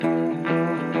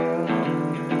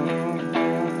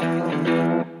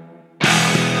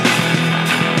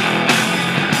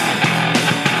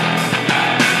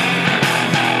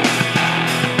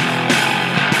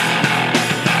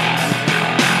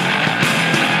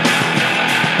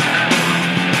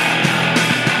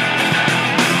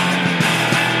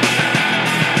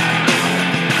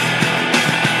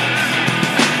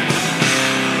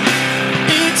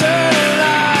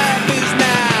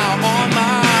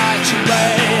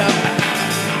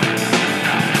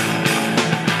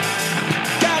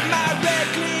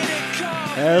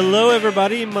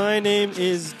everybody. My name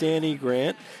is Danny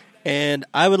Grant, and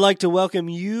I would like to welcome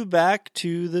you back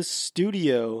to the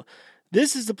studio.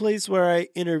 This is the place where I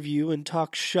interview and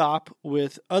talk shop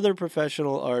with other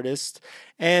professional artists,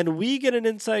 and we get an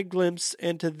inside glimpse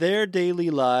into their daily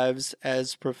lives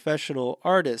as professional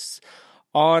artists.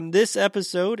 On this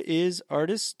episode is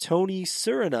artist Tony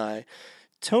Curanaj.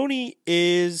 Tony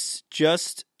is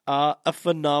just a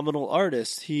phenomenal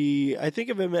artist. I think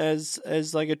of him as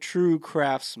like a true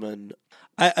craftsman.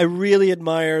 I really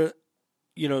admire,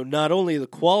 not only the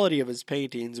quality of his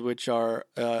paintings, which are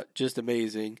just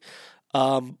amazing,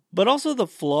 but also the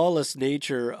flawless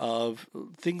nature of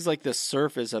things like the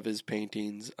surface of his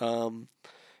paintings.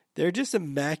 They're just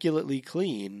immaculately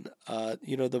clean.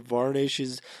 The varnish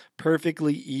is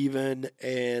perfectly even,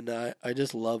 and I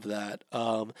just love that.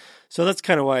 So that's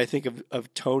kind of why I think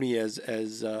of Tony as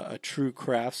a true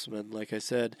craftsman, like I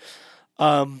said.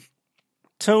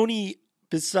 Tony,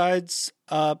 besides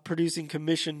producing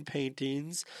commissioned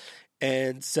paintings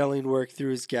and selling work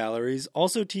through his galleries,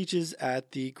 also teaches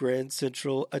at the Grand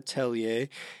Central Atelier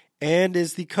and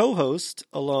is the co-host,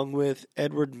 along with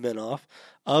Edward Minoff,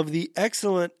 of the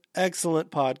excellent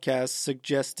podcast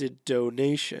Suggested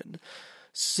Donation.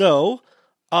 So,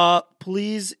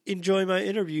 please enjoy my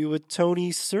interview with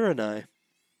Tony Curanaj.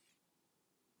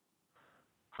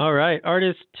 All right,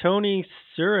 artist Tony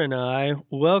Curanaj,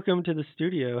 welcome to the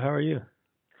studio. How are you?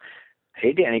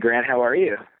 Hey, Danny Grant, how are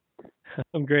you?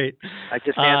 I'm great. I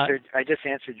just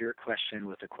answered your question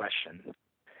with a question.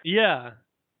 Yeah.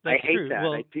 I hate true. that.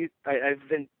 Well, I've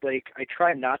been I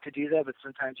try not to do that, but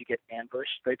sometimes you get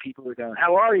ambushed by people who are going,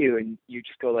 "How are you?" And you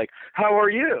just go like, "How are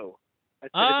you?"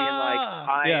 Instead of being like,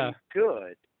 "I'm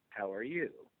good. How are you?"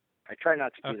 I try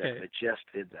not to do that, but I just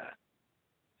did that.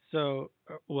 So,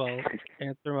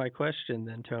 answer my question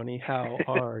then, Tony. How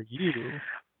are you?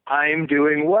 I'm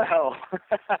doing well.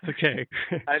 Okay.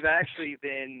 I've actually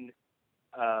been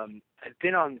I've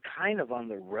been on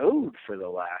the road for the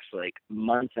last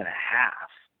month and a half.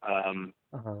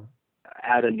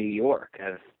 Out of New York.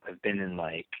 I've been in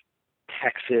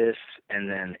Texas and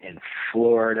then in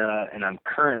Florida, and I'm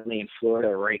currently in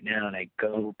Florida right now, and I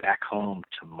go back home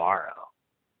tomorrow.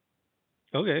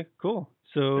 Okay, cool.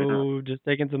 So just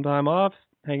taking some time off,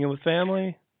 hanging with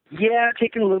family? Yeah,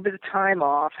 taking a little bit of time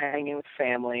off, hanging with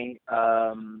family.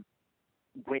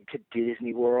 Went to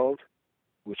Disneyworld,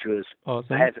 which was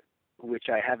awesome.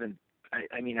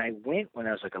 I went when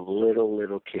I was a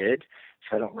little kid,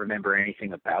 so I don't remember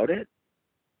anything about it.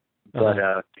 But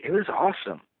it was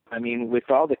awesome. I mean, with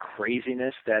all the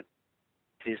craziness that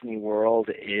Disney World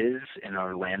is in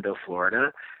Orlando,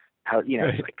 Florida, how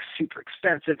it's super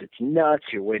expensive, it's nuts,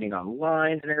 you're waiting on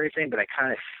lines and everything, but I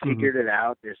kind of figured it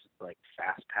out. There's this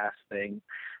fast pass thing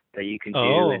that you can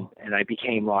do, and I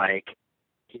became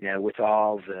with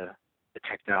all the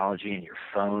technology in your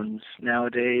phones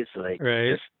nowadays,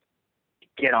 just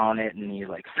get on it and you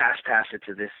fast pass it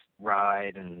to this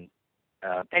ride. And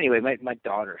anyway, my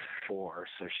daughter's 4,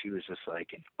 so she was just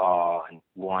in awe and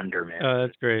wonderment. Oh,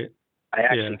 that's great. I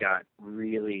actually got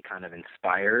really kind of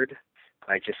inspired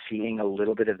by just seeing a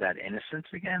little bit of that innocence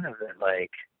again, of that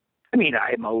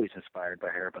I'm always inspired by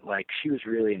her, but she was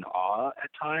really in awe at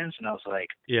times, and I was like,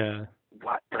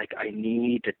 what? I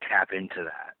need to tap into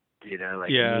that. I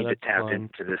need to tap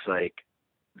into this,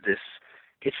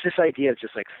 it's this idea of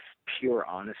just pure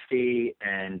honesty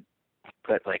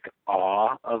but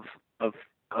awe of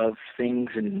things,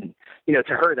 and to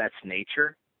her that's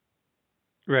nature,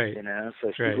 right?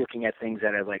 So she's looking at things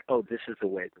that are oh, this is the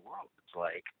way the world is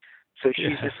like. So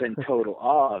she's just in total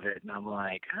awe of it, and I'm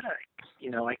like,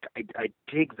 I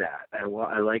dig that. I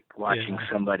like watching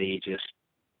somebody just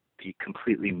be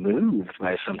completely moved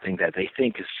by something that they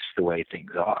think is just the way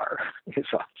things are.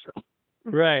 It's awesome.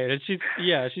 Right, and she's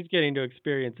getting to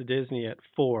experience Disney at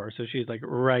 4, so she's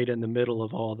right in the middle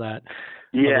of all that.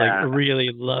 Yeah, of,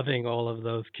 really loving all of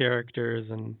those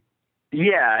characters and.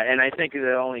 Yeah, and I think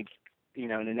that only in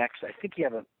the next, I think you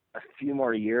have a few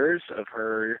more years of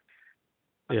her.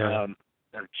 Of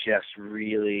just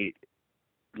really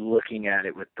looking at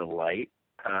it with delight.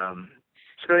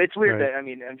 So it's weird that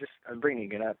I'm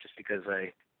bringing it up just because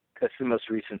that's the most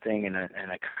recent thing, and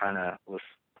I kind of was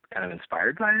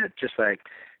inspired by it. Just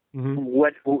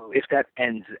what if that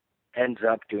ends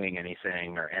up doing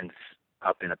anything or ends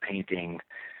up in a painting?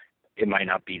 It might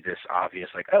not be this obvious,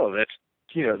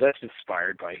 that's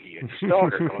inspired by he and his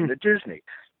daughter going to Disney.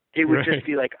 It would just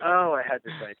be I had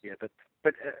this idea,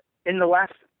 but in the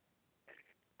last,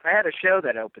 I had a show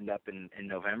that opened up in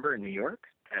November in New York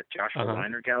at Joshua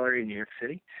Liner Gallery in New York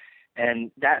City,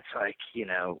 and that's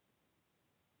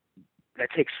that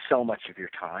takes so much of your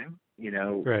time,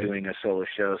 Right. doing a solo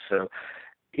show. So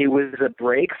it was a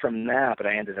break from that, but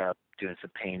I ended up doing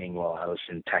some painting while I was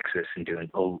in Texas and doing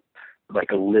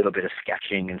like a little bit of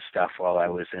sketching and stuff while I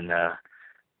was in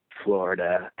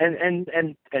Florida, and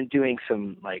doing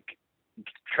some like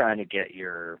trying to get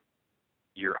your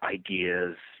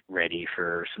ideas ready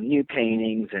for some new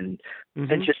paintings and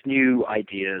just new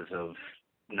ideas of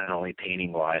not only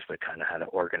painting wise but kind of how to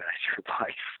organize your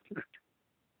life.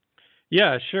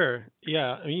 Yeah, sure.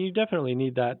 Yeah, I mean, you definitely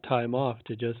need that time off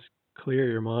to just clear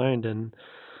your mind, and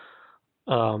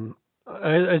um,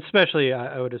 especially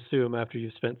I would assume after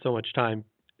you've spent so much time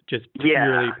just Yeah.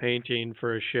 purely painting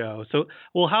for a show. So,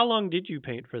 well, how long did you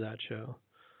paint for that show?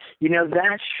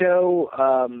 That show,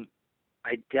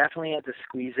 I definitely had to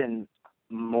squeeze in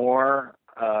more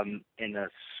in a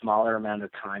smaller amount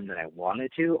of time than I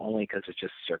wanted to, only because of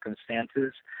just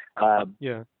circumstances.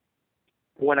 Yeah.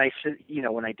 When I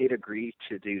when I did agree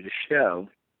to do the show,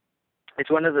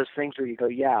 it's one of those things where you go,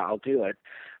 yeah, I'll do it,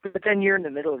 but then you're in the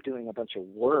middle of doing a bunch of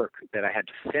work that I had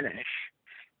to finish,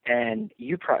 and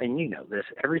you know this,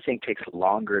 everything takes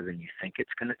longer than you think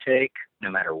it's going to take, no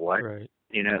matter what, Right.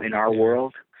 in our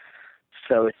world.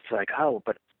 So it's like, oh,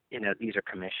 but these are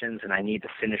commissions, and I need to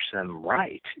finish them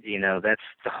right. That's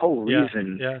the whole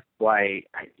reason why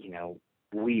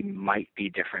we might be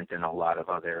different than a lot of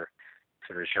other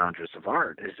sort of genres of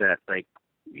art, is that like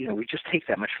we just take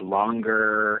that much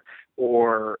longer,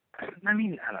 or I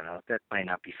mean, I don't know, that might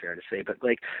not be fair to say, but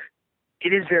like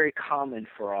it is very common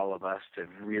for all of us to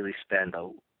really spend a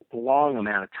long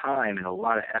amount of time and a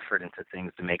lot of effort into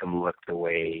things to make them look the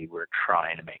way we're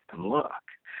trying to make them look.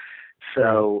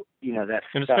 So, that's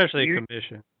and stuff especially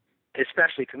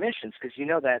especially commissions, because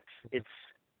that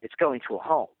it's going to a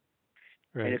home.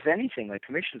 Right. And if anything, like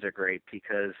commissions are great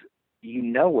because you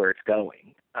know where it's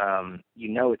going.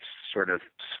 It's sort of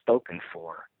spoken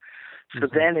for. So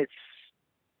then it's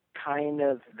kind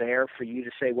of there for you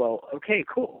to say, well, okay,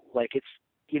 cool. Like it's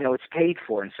paid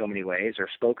for in so many ways, or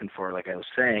spoken for, like I was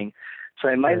saying. So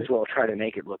I might as well try to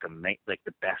make it look like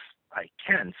the best I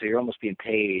can. So you're almost being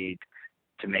paid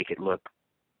to make it look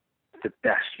the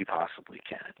best you possibly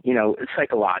can. It's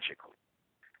psychological.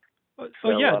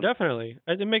 So, yeah, definitely.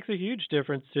 It makes a huge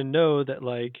difference to know that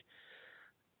like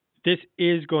this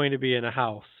is going to be in a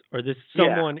house, or this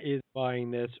someone is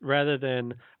buying this, rather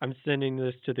than I'm sending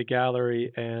this to the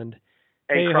gallery and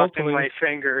hey, crossing hopefully my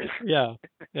fingers. Yeah.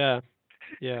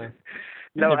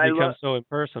 No, it becomes so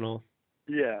impersonal.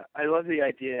 Yeah, I love the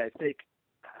idea. I think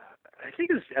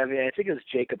it was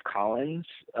Jacob Collins,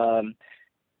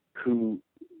 who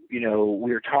we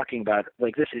were talking about,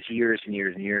 like, this is years and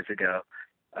years and years ago.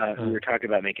 We were talking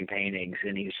about making paintings,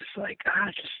 and he was just like,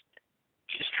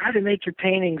 just try to make your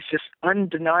paintings just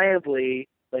undeniably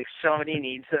like somebody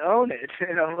needs to own it.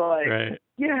 And I'm like,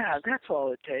 yeah, that's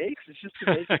all it takes. It's just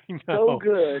to make it so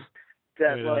good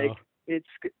that like it's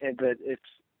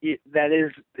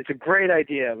a great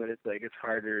idea, but it's like it's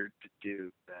harder to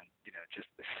do than just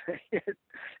to say it.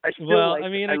 I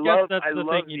guess that's the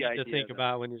thing you need to think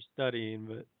about when you're studying.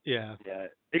 But yeah,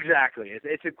 exactly.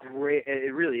 It's a great.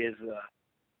 It really is.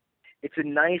 It's a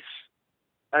nice.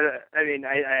 I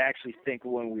actually think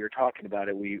when we were talking about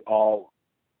it, we all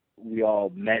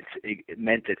meant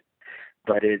it,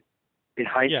 but in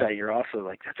hindsight, you're also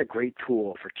like, that's a great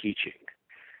tool for teaching.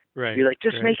 Right. You're like,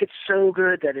 just make it so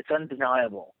good that it's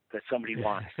undeniable that somebody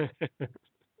wants.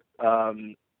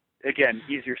 Again,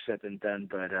 easier said than done,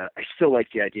 but I still like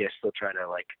the idea. I still try to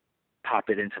like pop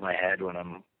it into my head when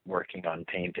I'm working on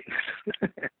paintings.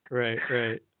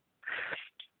 Right.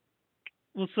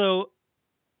 Well,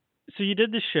 so you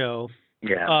did the show.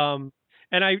 Yeah.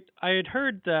 And I had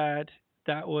heard that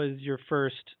was your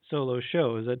first solo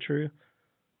show. Is that true?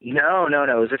 No.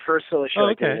 It was the first solo show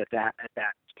I did at that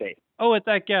space. Oh, at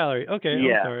that gallery. Okay.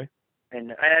 Yeah. I'm sorry.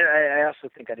 And I also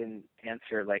think I didn't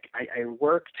answer. Like I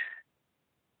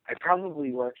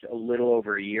probably worked a little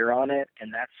over a year on it,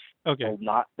 and that's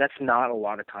not a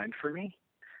lot of time for me.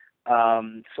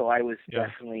 So I was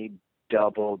definitely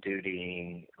double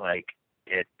dutying like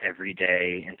it every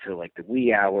day until like the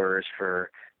wee hours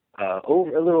for a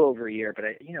little over a year. But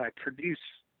I produced,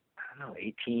 I don't know,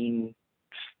 18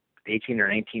 or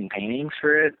 19 paintings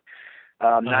for it.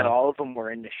 Not all of them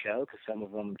were in the show, because some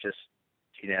of them just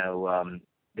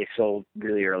they sold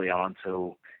really early on,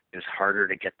 so it was harder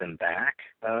to get them back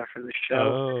for the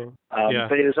show.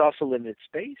 But it was also limited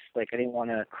space. Like I didn't want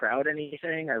to crowd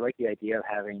anything. I like the idea of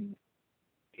having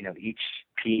each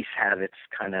piece have its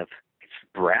kind of its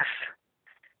breath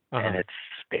and its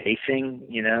spacing,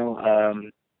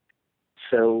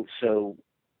 So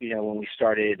when we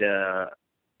started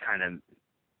kind of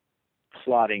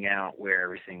plotting out where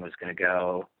everything was going to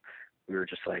go, we were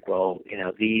just like, well,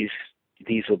 these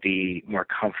will be more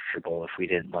comfortable if we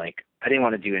didn't I didn't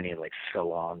want to do any like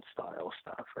salon style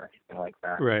stuff or anything like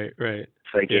that. Right.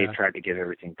 So I tried to give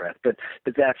everything breath. But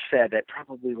that said, that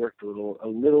probably worked a little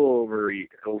over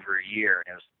a year.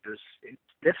 And it's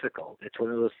difficult. It's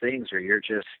one of those things where you're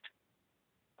just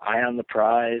eye on the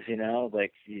prize,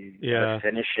 like you gotta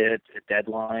finish it at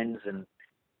deadlines. And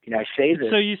I say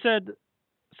this. So you said,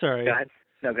 sorry. Go ahead.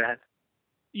 No, go ahead.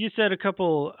 You said a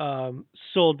couple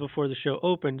sold before the show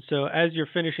opened. So as you're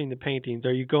finishing the paintings,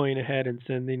 are you going ahead and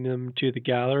sending them to the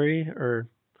gallery, or?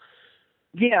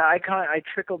 Yeah, I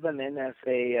trickle them in as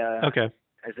they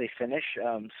as they finish.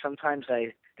 Sometimes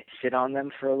I sit on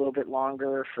them for a little bit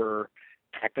longer for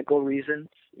technical reasons.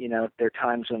 There are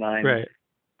times when I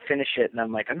finish it and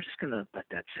I'm like, I'm just gonna let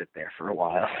that sit there for a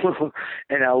while,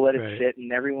 and I'll let it sit.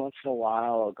 And every once in a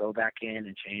while, I'll go back in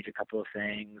and change a couple of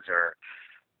things, or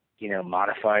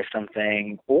modify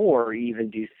something, or even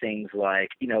do things like,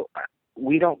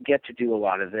 we don't get to do a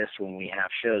lot of this when we have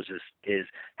shows, is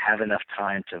have enough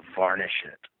time to varnish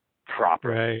it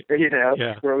properly.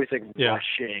 Right. We're always like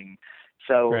rushing.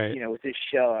 So, with this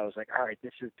show, I was like, all right,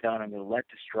 this is done. I'm going to let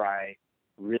this dry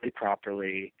really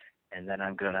properly, and then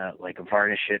I'm going to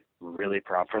varnish it really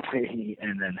properly,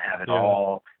 and then have it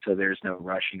all so there's no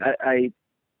rushing.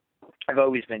 I've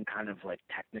always been kind of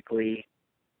technically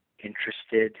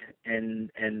interested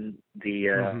in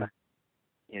the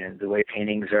the way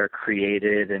paintings are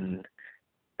created and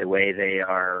the way they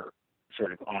are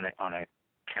sort of on a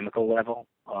chemical level.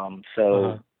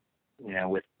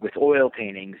 With oil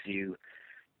paintings, you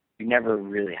never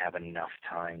really have enough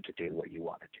time to do what you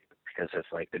want to do, because it's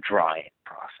the drying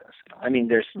process. I mean,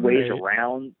 there's ways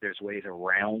around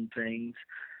things.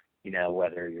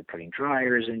 Whether you're putting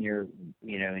dryers in your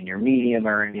medium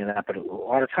or any of that, but a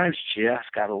lot of times you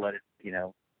just got to let it,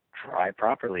 dry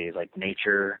properly. Like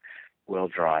nature will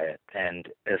dry it. And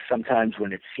sometimes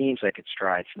when it seems like it's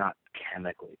dry, it's not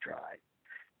chemically dry.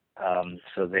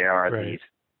 So there are these,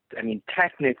 I mean,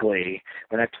 technically,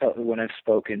 when I've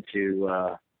spoken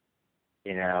to,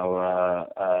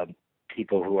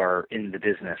 people who are in the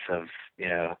business of,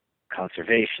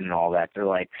 conservation and all that, they're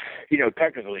like,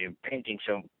 technically painting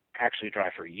so actually dry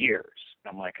for years.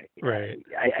 I'm like, I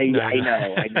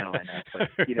know, but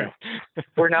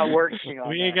we're not working on.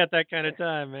 We ain't got that kind of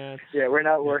time, man. Yeah, we're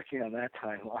not working on that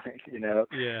timeline.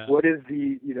 Yeah. What is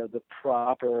the the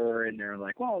proper? And they're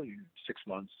like, well, 6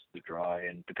 months to dry,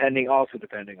 and depending on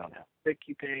how thick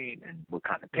you paint and what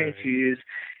kind of paint you use.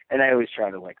 And I always try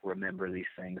to remember these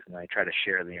things, and I try to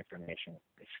share the information with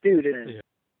my students,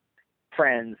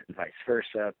 friends, and vice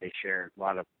versa. They share a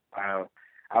lot of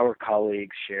our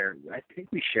colleagues share. I think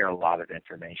we share a lot of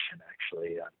information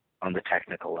actually on the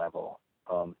technical level.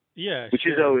 Which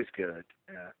is always good.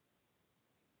 Yeah.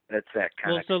 That's that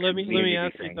kind of. Well, so let me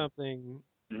ask thing. you something.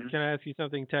 Mm-hmm. Can I ask you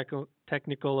something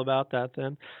technical about that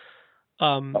then?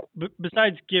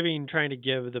 Besides trying to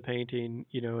give the painting,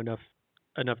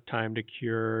 enough time to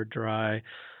cure, dry,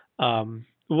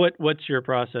 what's your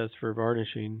process for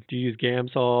varnishing? Do you use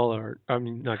Gamsol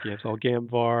not Gamsol,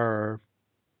 Gamvar or?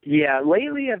 Yeah,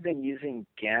 lately I've been using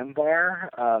Gamvar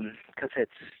because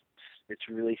it's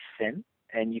really thin,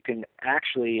 and you can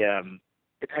actually,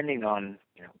 depending on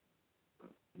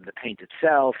the paint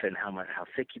itself and how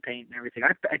thick you paint and everything.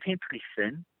 I paint pretty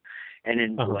thin and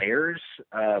in layers,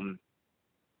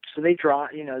 so they dry.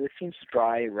 It seems to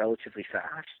dry relatively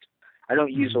fast. I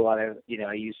don't use a lot of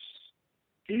I use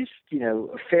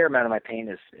a fair amount of my paint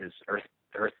is earth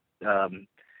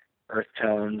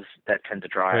tones that tend to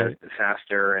dry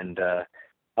faster, and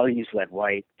I'll use lead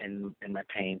white in my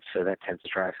paint, so that tends to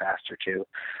dry faster too.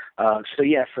 So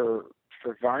yeah, for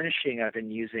varnishing, I've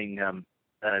been using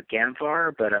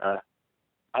Gamvar, but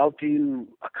I'll do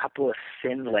a couple of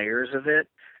thin layers of it,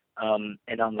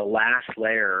 and on the last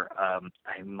layer,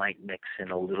 I might mix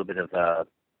in a little bit of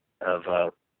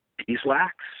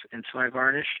beeswax into my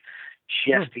varnish,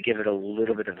 just to give it a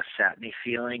little bit of a satiny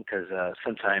feeling, because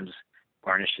sometimes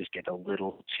varnishes get a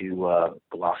little too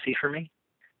glossy for me.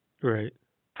 Right.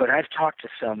 But I've talked to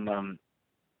some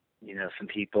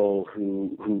people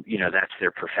who that's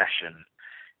their profession,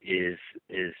 is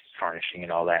varnishing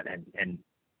and all that, and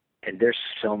there's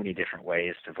so many different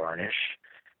ways to varnish,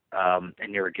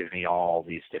 and they were giving me all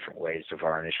these different ways to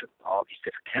varnish with all these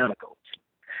different chemicals,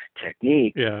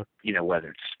 technique, whether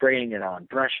it's spraying it on,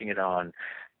 brushing it on,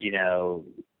 and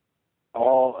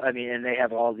they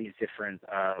have all these different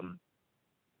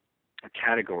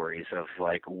categories of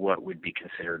what would be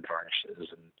considered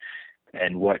varnishes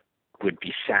and what would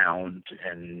be sound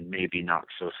and maybe not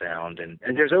so sound, and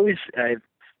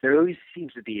there always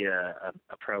seems to be a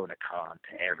pro and a con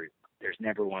to everyone. there's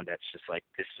never one that's just like,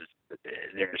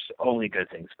 there's only good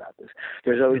things about this.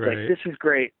 There's always like, this is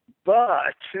great,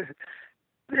 but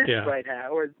this might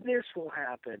happen, or this will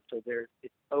happen. So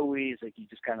it's always like, you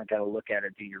just kind of got to look at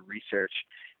it, do your research,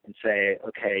 and say,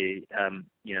 okay,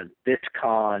 this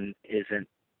con isn't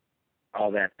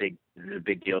all that big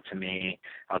deal to me.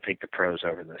 I'll take the pros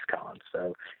over this con.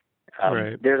 So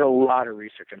there's a lot of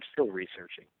research. I'm still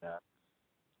researching,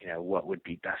 what would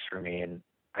be best for me. And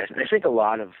I think a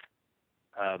lot of,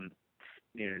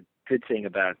 good thing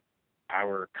about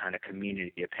our kind of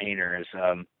community of painters,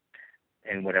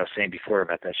 and what I was saying before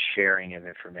about that sharing of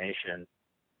information,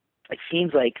 it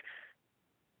seems like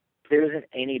there isn't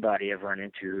anybody I've run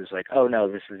into who's like, oh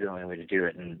no, this is the only way to do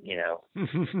it. And,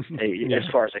 as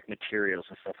far as like materials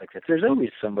and stuff like that, there's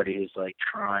always somebody who's like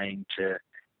trying to,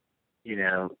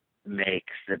 make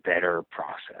the better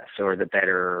process or the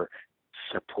better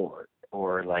support,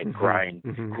 or like grind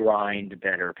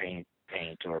better paint,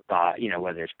 or buy,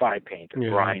 whether it's buy paint or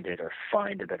grind it or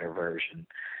find a better version,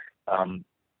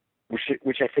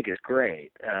 which I think is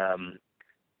great,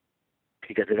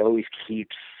 because it always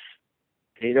keeps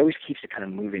it kind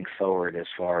of moving forward as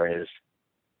far as,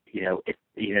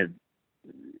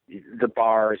 the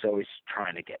bar is always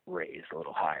trying to get raised a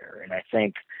little higher. And I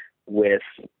think with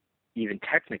even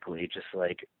technically, just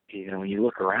like, when you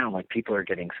look around, like people are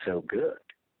getting so good.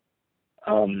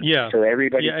 So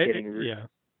everybody's getting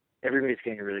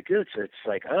really good. So it's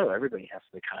like, oh, everybody has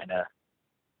to kind of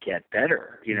get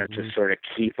better, to sort of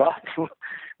keep up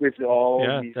with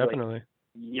all these definitely. Like,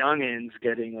 youngins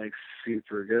getting like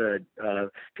super good,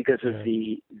 because of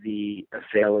the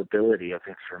availability of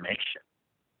information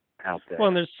out there. Well,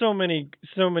 and there's so many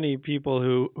people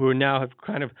who now have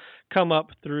kind of come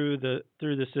up through the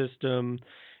system,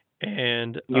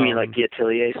 and you mean like the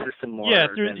Atelier system more?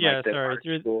 Through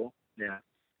school.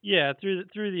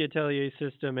 Through the Atelier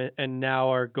system, and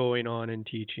now are going on and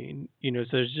teaching. So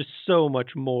there's just so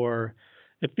much more.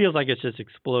 It feels like it's just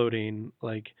exploding,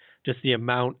 like just the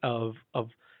amount of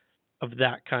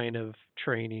that kind of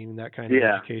training, that kind of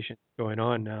education going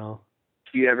on now.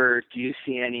 Do you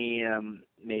see any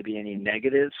maybe any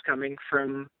negatives coming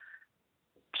from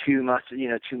too much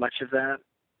of that?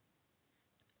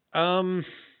 I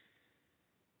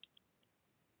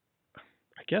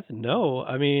guess no.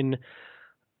 I mean,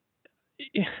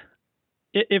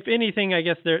 if anything, I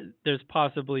guess there's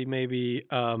possibly maybe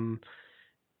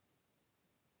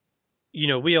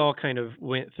we all kind of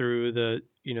went through the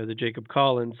Jacob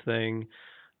Collins thing,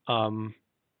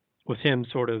 with him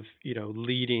sort of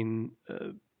leading,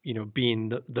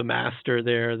 being the master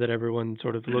there that everyone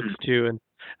sort of looks to. And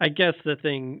I guess the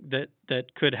thing that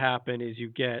could happen is you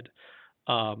get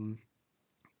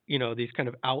these kind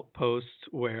of outposts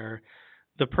where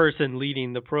the person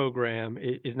leading the program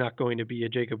is not going to be a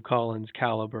Jacob Collins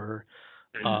caliber.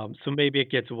 So maybe it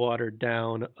gets watered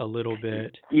down a little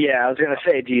bit. Yeah, I was going to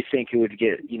say, do you think it would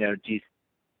get, do you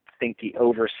think the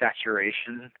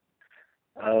oversaturation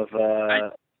of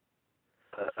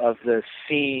the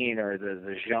scene or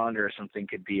the genre or something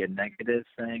could be a negative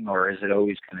thing, or is it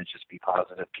always going to just be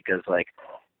positive because, like,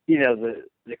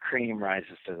 the cream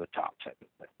rises to the top type of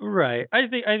thing? Right. I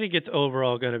think it's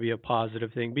overall going to be a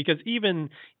positive thing, because even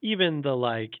the,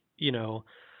 like,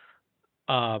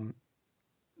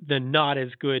 the not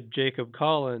as good as Jacob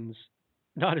Collins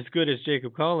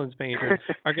painters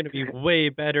are going to be way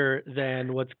better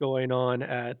than what's going on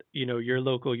at, your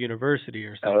local university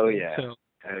or something. Oh yeah. So,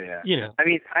 I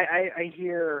mean, I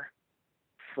hear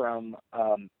from,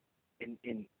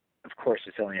 in of course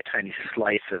it's only a tiny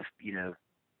slice of,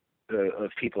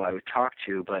 of people I would talk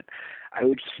to, but I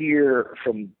would hear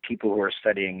from people who are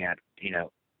studying at,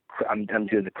 I'm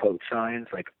doing the quote signs,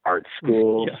 like art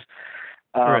schools,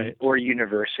 or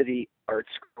university art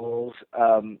schools,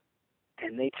 and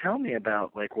they tell me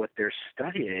about like what they're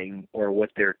studying or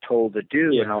what they're told to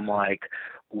do, and I'm like,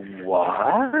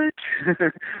 what?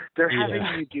 They're having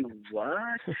you do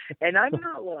what? And I'm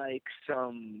not like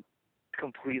some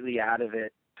completely out of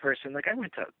it person. Like, I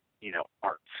went to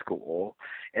art school,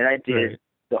 and I did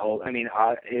the whole. I mean,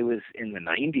 it was in the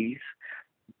 '90s,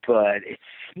 but it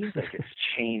seems like it's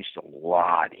changed a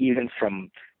lot, even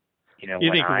from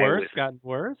You think gotten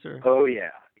worse? Or? Oh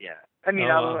yeah. I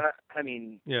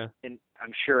mean, and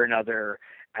I'm sure in other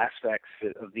aspects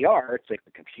of the arts, like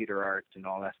the computer arts and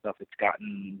all that stuff, it's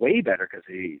gotten way better because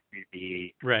the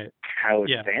how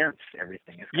advanced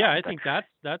everything is. Yeah, I think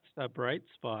that's a bright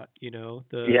spot.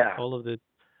 All of the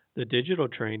digital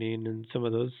training, and some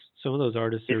of those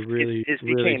artists are really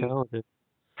talented.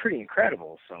 Pretty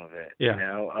incredible, some of it.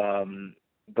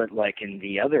 But like in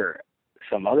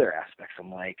some other aspects,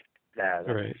 I'm like,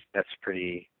 that's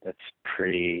pretty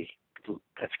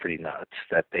that's pretty nuts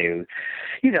that they,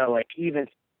 you know, like even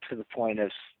to the point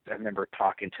of, I remember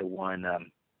talking to one a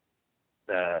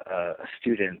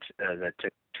student that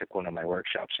took one of my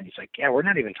workshops, and he's like, yeah, we're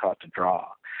not even taught to draw.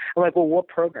 I'm like, well, what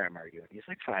program are you in? He's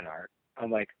like, fine art.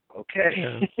 I'm like,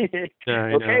 okay. Yeah,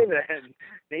 okay then,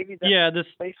 maybe that's the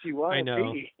place you want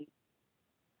to be.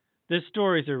 The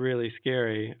stories are really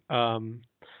scary.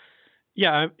 Yeah,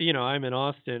 I'm in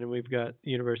Austin, and we've got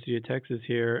University of Texas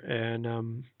here,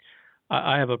 and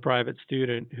I have a private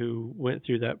student who went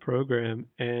through that program,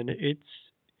 and it's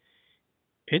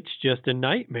just a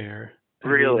nightmare.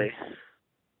 Really?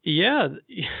 Yeah.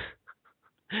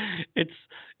 It's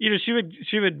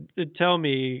she would tell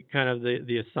me kind of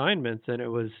the assignments, and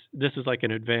this was like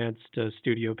an advanced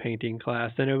studio painting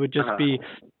class, and it would just be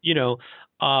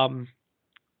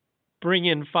bring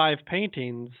in 5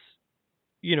 paintings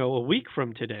a week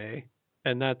from today,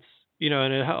 and that's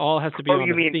and it all has to be on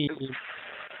the theme.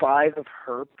 5 of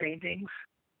her paintings?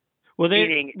 Well,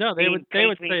 they would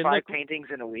say 5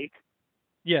 paintings in a week.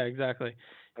 Yeah, exactly.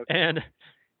 Okay.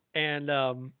 And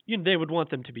they would want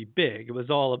them to be big. It's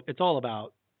all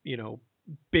about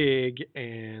big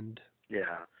and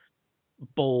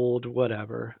bold,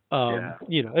 whatever.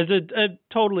 It's a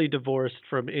totally divorced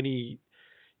from any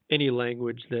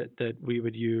language that we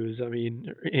would use. I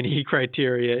mean, any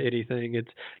criteria, anything.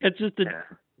 It's just a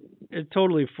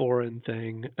totally foreign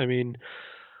thing. I mean,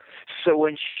 so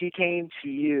when she came to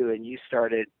you and you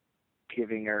started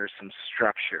giving her some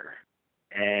structure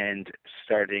and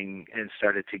started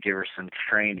to give her some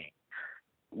training,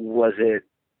 was it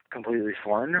completely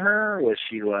foreign to her? Was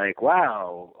she like,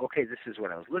 wow, okay, this is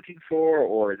what I was looking for,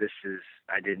 or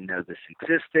I didn't know this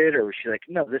existed, or was she like,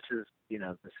 no, this is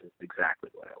exactly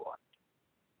what I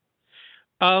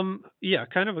want? Yeah,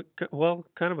 kind of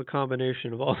a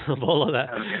combination of all of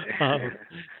that. Okay.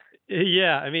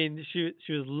 Yeah, I mean, she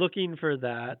was looking for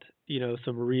that,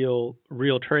 some real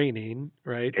training,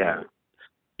 right? Yeah.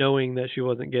 Knowing that she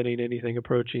wasn't getting anything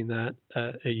approaching that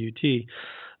at UT.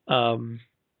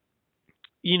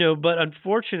 But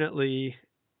unfortunately,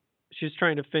 she's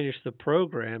trying to finish the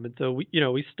program, and so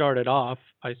I started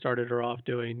her off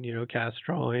doing, cast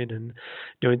drawing and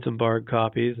doing some barred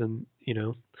copies, and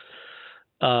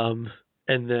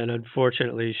and then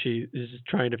unfortunately she is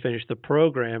trying to finish the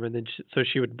program, and then so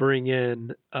she would bring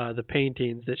in the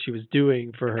paintings that she was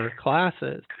doing for her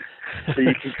classes. So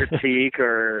you can critique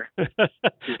it,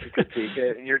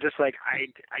 and you're just like, I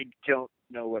don't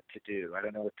know what to do. I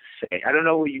don't know what to say. I don't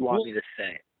know what you want me to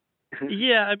say.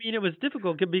 Yeah, I mean, it was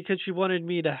difficult because she wanted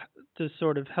me to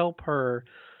sort of help her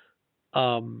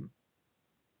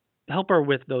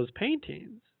with those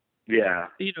paintings. Yeah.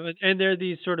 And they're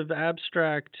these sort of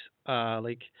abstract,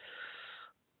 the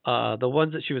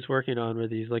ones that she was working on were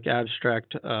these like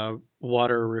abstract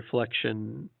water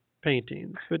reflection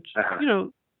paintings, which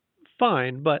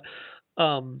fine, but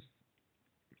and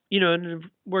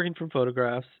working from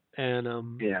photographs, and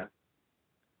the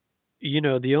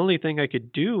only thing I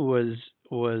could do was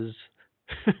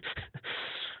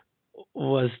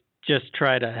was just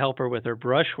try to help her with her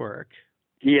brushwork.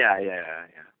 Yeah.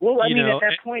 Well, I mean, at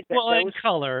that point, that was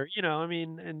color, I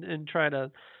mean, and try to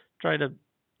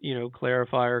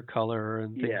clarify her color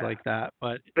and things like that.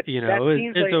 But it's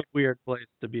a weird place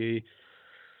to be.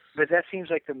 But that seems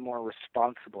like the more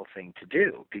responsible thing to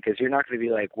do, because you're not going to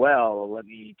be like, well, let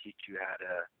me teach you how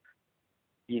to,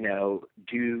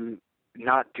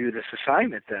 not do this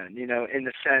assignment then, in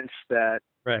the sense that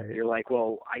you're like,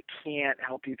 well, I can't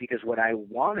help you because what I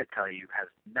want to tell you has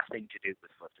nothing to do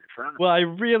with what's in front of me. Well, I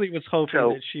really was hoping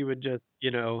that she would just,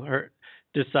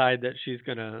 decide that she's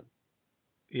going to,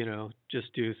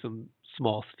 just do some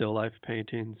small still life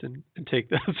paintings and take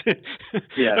those.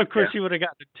 Of course, she would have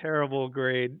gotten a terrible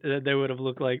grade. They would have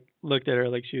looked at her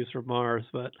like she was from Mars.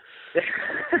 But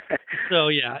so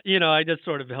I just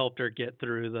sort of helped her get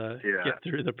through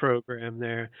the program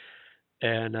there,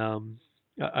 and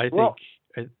I think.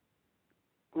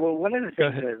 Well, one of the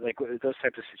things that, like, those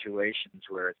types of situations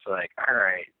where it's like, all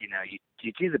right, you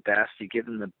do the best, you give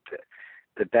them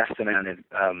the best amount of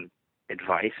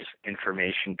advice,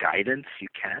 information, guidance you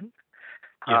can,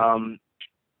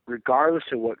 regardless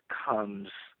of what comes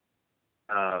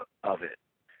of it.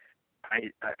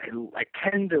 I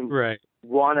tend to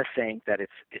want to think that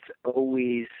it's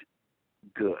always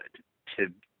good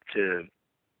to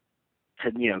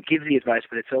give the advice,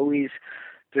 but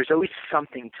there's always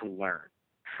something to learn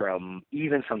from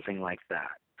even something like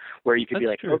that, where you could be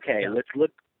like, okay, let's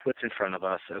look what's in front of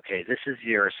us. Okay, this is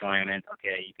your assignment.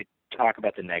 Okay, you could talk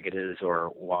about the negatives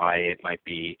or why it might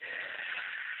be,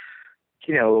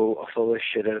 a full of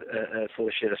shit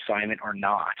assignment or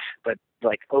not. But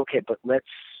like, okay, but let's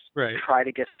Right. try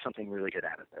to get something really good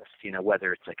out of this,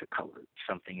 whether it's like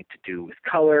something to do with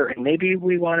color, and maybe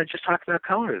we want to just talk about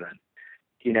color then,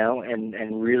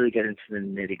 and really get into the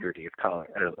nitty-gritty of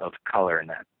color in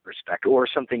that respect, or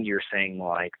something you're saying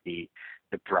like the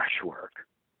brushwork.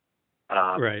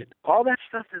 Right. All that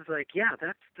stuff is like, yeah,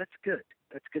 that's good.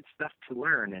 That's good stuff to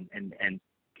learn and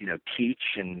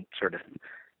teach and sort of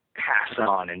pass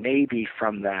on. And maybe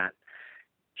from that,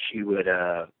 she would,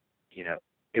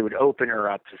 it would open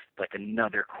her up to like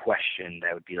another question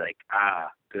that would be like,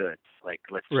 good. Like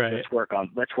let's work on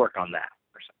that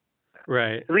or something.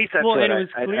 Right. At least that's what I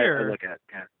look at.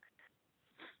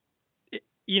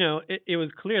 Yeah. It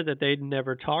was clear that they'd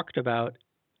never talked about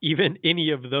even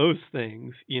any of those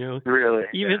things, Really,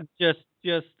 even just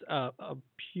a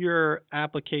pure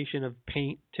application of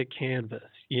paint to canvas,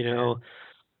 and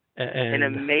in a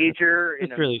major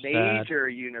sad.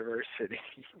 university.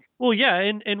 Well, yeah,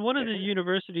 and one of the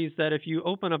universities that if you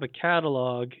open up a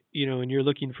catalog, and you're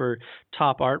looking for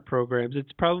top art programs,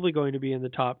 it's probably going to be in the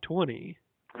top 20.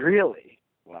 Really?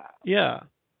 Wow. Yeah.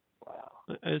 Wow.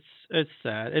 It's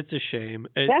sad. It's a shame.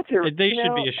 They should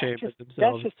be ashamed of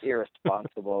themselves. That's just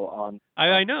irresponsible on.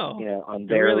 I know. On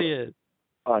their, it really is.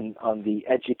 On the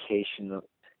educational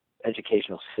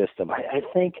system. I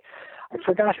think I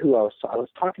forgot who I was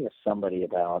talking to somebody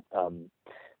about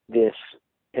this,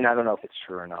 and I don't know if it's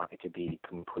true or not. It could be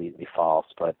completely false,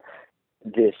 but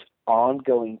this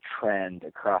ongoing trend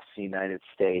across the United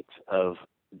States of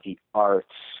the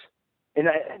arts. And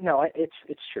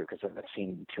it's true because I've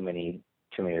seen too many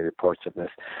reports of this.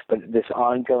 But this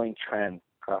ongoing trend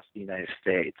across the United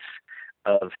States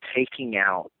of taking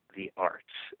out the arts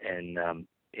and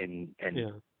in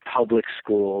public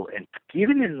school and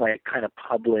even in like kind of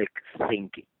public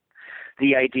thinking,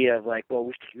 the idea of like, well,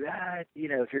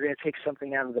 if you're going to take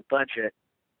something out of the budget,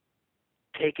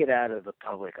 take it out of the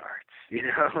public arts.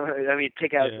 I mean,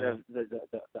 take out the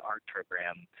art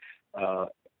program.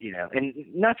 And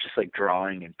not just like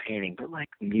drawing and painting, but like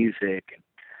music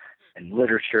and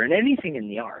literature and anything in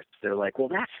the arts. They're like, well,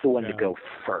 that's the one to go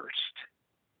first.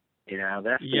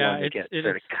 That's the one to get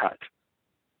sort of cut.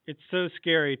 It's so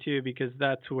scary too, because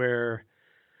that's where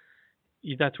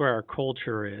our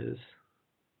culture is.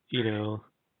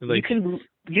 Like,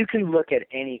 you can look at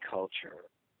any culture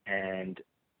and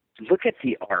look at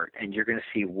the art, and you're going to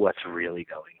see what's really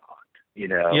going on.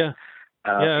 Yeah.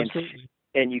 Absolutely.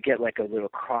 And you get like a little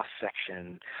cross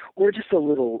section, or just a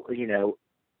little, a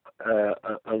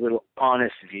little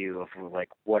honest view of like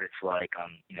what it's like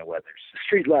on, whether it's the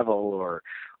street level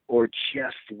or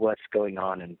just what's going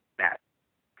on in that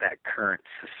current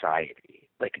society.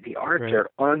 Like the arts are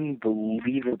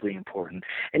unbelievably important.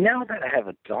 And now that I have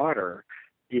a daughter,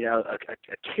 a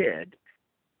kid,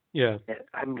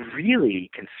 I'm really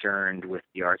concerned with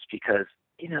the arts because,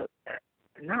 I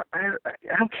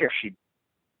don't care if she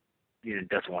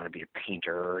doesn't want to be a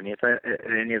painter or any of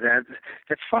that.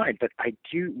 That's fine. But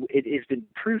it has been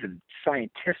proven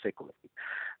scientifically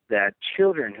that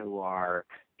children who are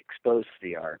exposed to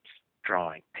the arts,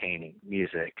 drawing, painting,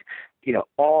 music,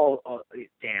 all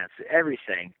dance,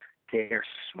 everything, they're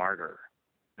smarter.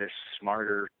 They're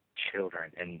smarter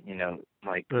children. And,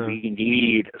 we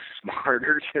need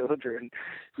smarter children,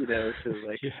 to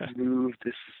move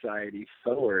the society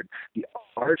forward. The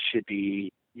arts should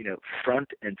be, front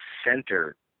and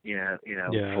center,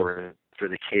 for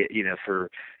the kid, for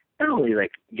not only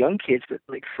like young kids, but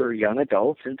like for young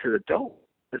adults into adult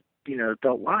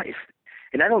life.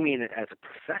 And I don't mean it as a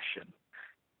profession,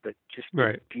 but just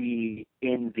to be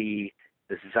in the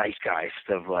zeitgeist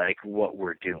of like what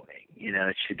we're doing.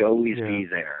 It should always be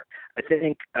there. I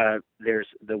think there's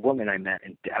the woman I met,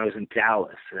 and I was in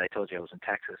Dallas, and I told you I was in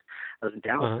Texas. I was in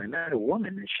Dallas, and I met a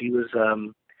woman, and she was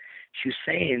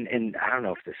saying, and I don't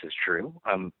know if this is true,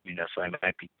 so I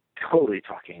might be totally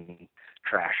talking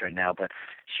trash right now, but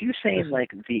she was saying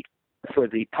like for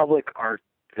the public arts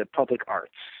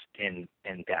in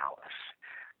Dallas,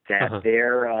 that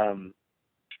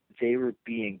they were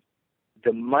being,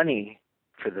 the money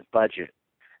for the budget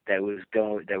that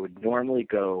would normally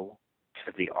go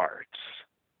to the arts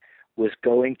was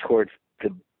going towards the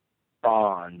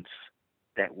bonds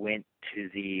that went to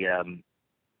the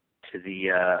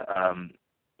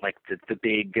like the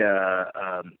big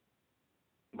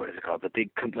what is it called? The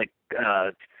big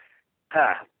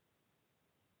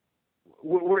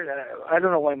I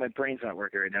don't know why my brain's not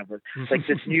working right now, but like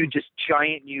this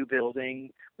giant new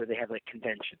building where they have like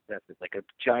conventions. That's it, like a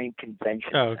giant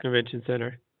convention. Oh, convention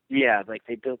center. Yeah, like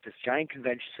they built this giant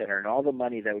convention center, and all the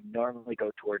money that would normally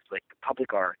go towards like the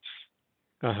public arts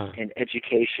and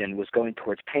education was going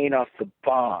towards paying off the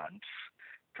bonds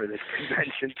for this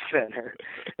convention center.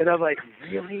 And I'm like,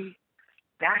 really?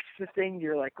 That's the thing?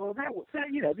 You're like, well, that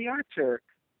the arts are,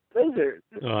 those are,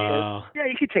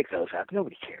 you could take those out.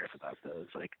 Nobody cares about those.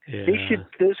 Like, they should,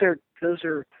 those are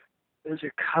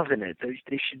covenant.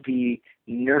 They should be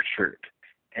nurtured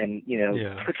and,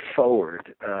 put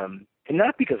forward. And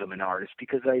not because I'm an artist,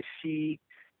 because I see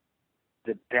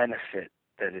the benefit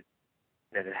that it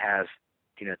has,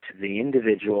 to the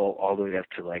individual all the way up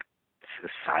to like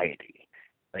society.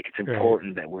 Like, it's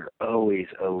important that we're always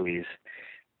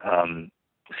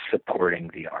supporting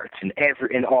the arts in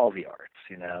all the arts.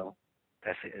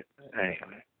 That's it.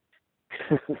 Anyway.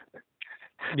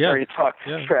 Sorry to talk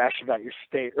trash about your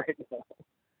state right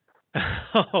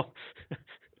now.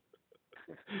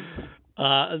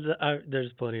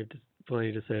 There's plenty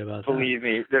to say about that. Believe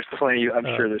me, there's plenty. I'm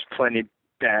sure there's plenty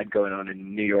bad going on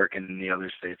in New York and in the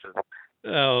other states. When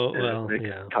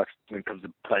it comes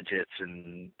to budgets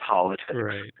and politics.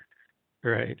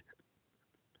 Right.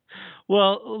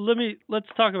 Well, let's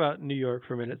talk about New York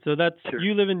for a minute. So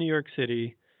you live in New York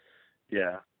City.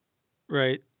 Yeah.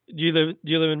 Right. Do you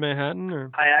live in Manhattan,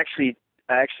 or? I actually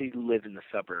live in the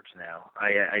suburbs now.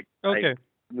 I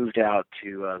moved out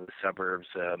to the suburbs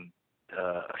a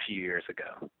few years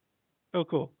ago. Oh,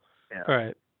 cool. Yeah. All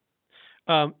right.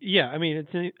 I mean,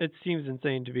 it seems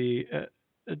insane to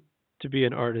be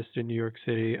an artist in New York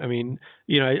City. I mean,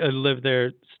 I live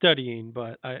there studying,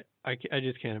 but I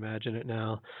just can't imagine it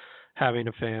now, having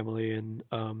a family. And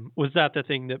was that the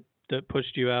thing that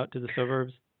pushed you out to the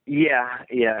suburbs? Yeah.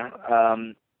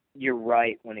 You're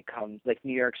right. When it comes, like,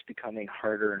 New York's becoming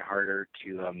harder and harder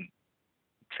to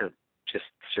just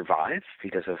survive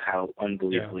because of how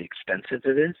unbelievably expensive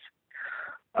it is.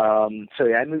 I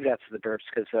moved out to the burbs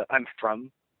because I'm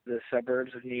from the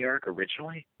suburbs of New York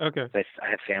originally. Okay. I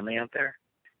have family out there.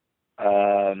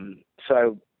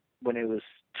 When it was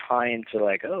time to,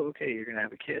 like, oh, okay, you're gonna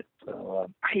have a kid. So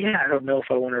I don't know if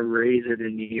I want to raise it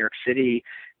in New York City.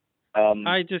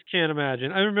 I just can't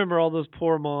imagine. I remember all those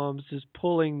poor moms just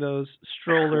pulling those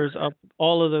strollers up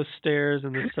all of those stairs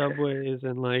and the subways,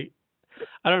 and like,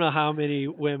 I don't know how many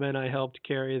women I helped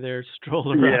carry their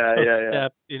stroller up those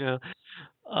steps.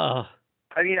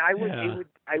 I mean, I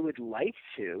would like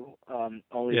to,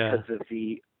 only because of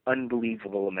the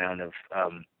unbelievable amount of,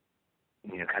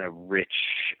 kind of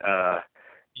rich. I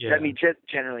mean, just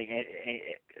generally,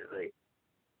 like,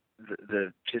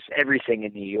 the just everything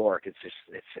in New York, it's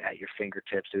at your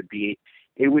fingertips.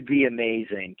 It would be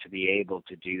amazing to be able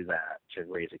to do that, to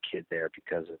raise a kid there,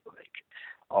 because of like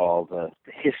all the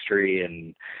history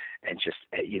and just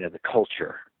the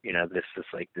culture. This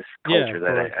culture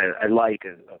that I like.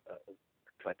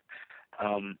 But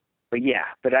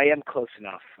I am close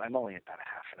enough. I'm only about a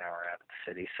half an hour out of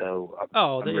the city, so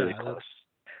I'm really close.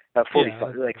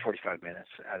 45 minutes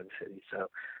out of the city, so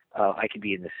I can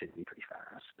be in the city pretty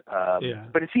fast.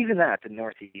 But it's even that the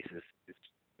Northeast is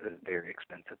a very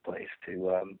expensive place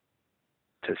to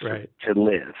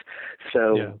live.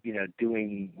 So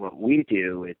doing what we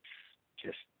do, it's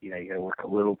just you got to work a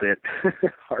little bit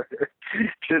harder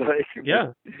to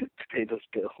pay those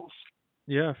bills.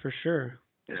 Yeah, for sure.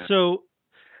 Yeah. So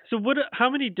what? How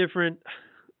many different?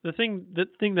 The thing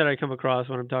that I come across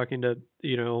when I'm talking to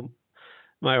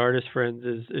my artist friends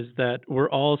is that we're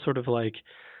all sort of like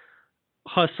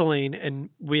hustling,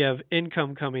 and we have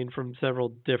income coming from several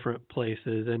different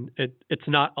places, and it's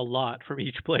not a lot from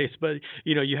each place, but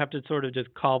you have to sort of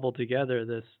just cobble together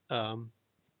this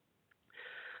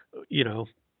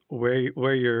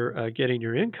where you're getting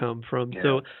your income from. Yeah.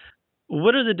 So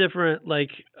what are the different,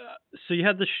 like, so you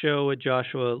had the show at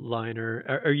Joshua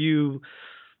Liner. Do you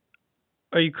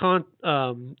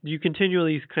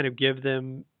continually kind of give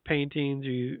them paintings? Are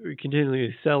you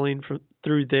continually selling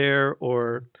through there,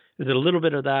 or is it a little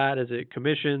bit of that? Is it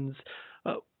commissions,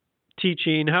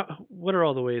 teaching? What are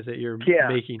all the ways that you're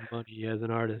making money as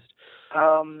an artist?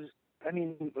 I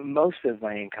mean, most of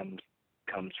my income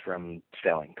comes from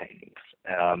selling paintings,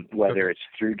 whether it's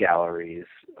through galleries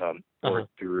or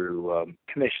through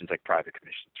commissions, like private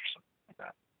commissions or something like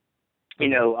that.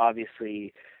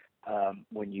 Obviously,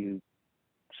 when you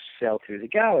sell through the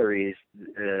galleries,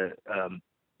 the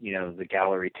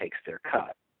gallery takes their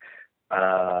cut.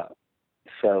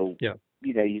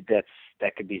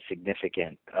 That could be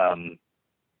significant,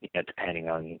 depending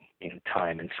on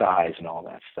time and size and all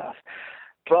that stuff.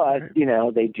 But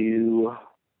they do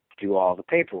all the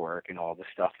paperwork and all the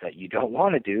stuff that you don't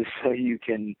want to do, so you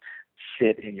can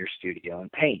sit in your studio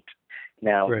and paint.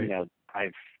 Now,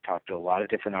 I've talked to a lot of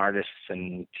different artists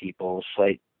and people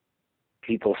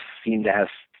seem to have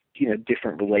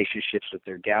different relationships with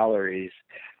their galleries.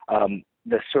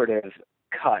 The sort of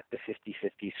cut, the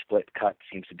 50-50 split cut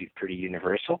seems to be pretty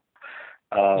universal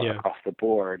across the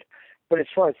board. But as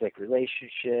far as like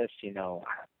relationships, I've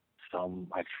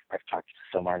talked to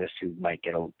some artists who might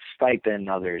get a stipend,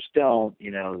 others don't.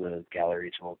 The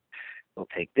galleries will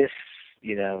take this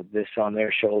on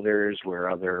their shoulders, where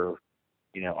other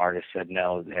artists said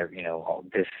no,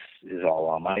 this is all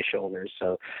on my shoulders.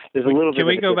 So there's a little bit. Can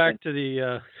we go back to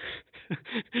the?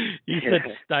 You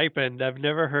said stipend. I've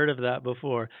never heard of that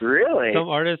before. Really? Some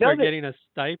artists are getting a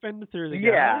stipend through the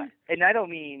gallery? Yeah, and I don't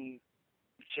mean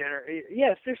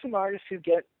yes, there's some artists who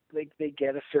get they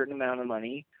get a certain amount of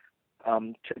money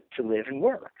to live and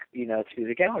work, through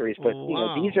the galleries. But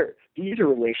wow. these are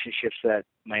relationships that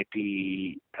might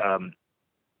be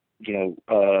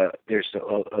there's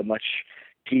a much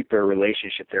deeper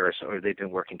relationship there, or they've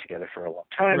been working together for a long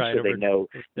time, right, so they know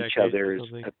each other's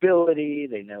ability,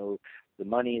 they know the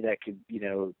money that could,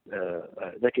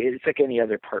 like it's like any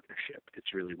other partnership.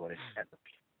 It's really what it ends up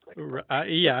being. Like,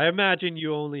 I imagine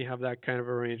you only have that kind of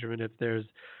arrangement if there's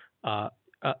a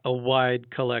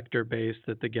wide collector base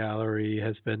that the gallery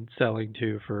has been selling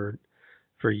to for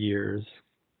years.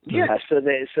 Yeah, so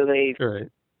they right.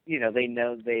 They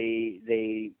know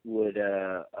they would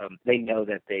they know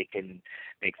that they can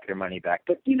make their money back.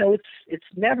 But it's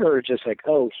never just like,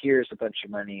 oh, here's a bunch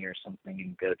of money or something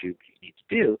and go do what you need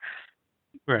to do.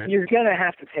 Right. You're gonna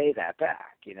have to pay that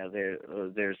back.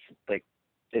 There's like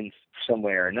in some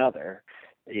way or another.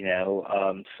 So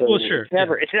well, sure.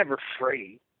 it's never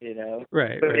free.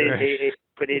 Right. But right.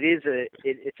 but it is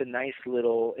it's a nice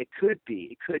little. It could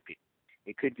be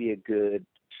a good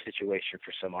situation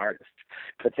for some artists,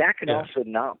 but that could also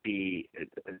not be a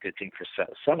good thing for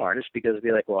some artists, because they'll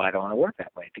be like, well, I don't want to work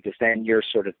that way, because then you're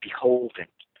sort of beholden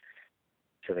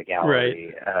to the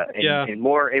gallery, right. in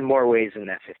more ways than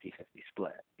that 50-50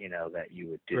 split, that you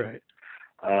would do. Right.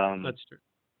 That's true.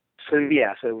 So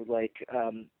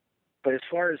but as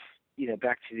far as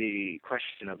back to the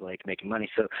question of like making money,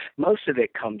 so most of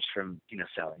it comes from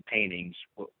selling paintings,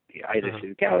 either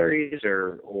through galleries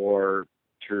or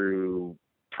through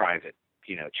private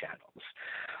channels.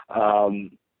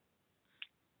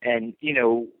 And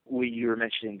when you were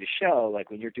mentioning the show, like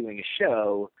when you're doing a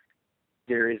show,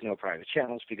 there is no private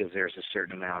channels, because there's a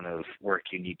certain amount of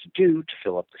work you need to do to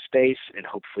fill up the space, and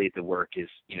hopefully the work is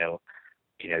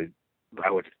I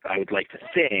would like to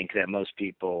think that most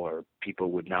people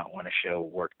would not want to show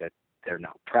work that they're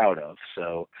not proud of.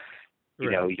 So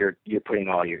you're putting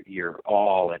all your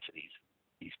all into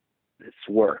this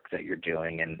work that you're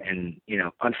doing, and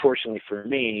unfortunately for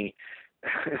me,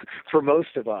 for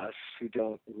most of us who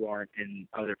aren't in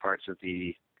other parts of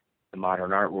the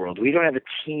modern art world, we don't have a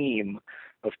team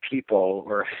of people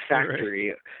or a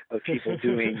factory of people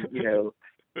doing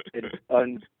an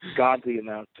ungodly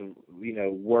amounts of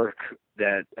work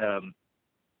that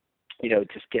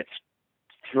just gets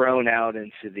thrown out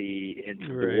into the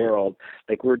world.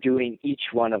 Like we're doing,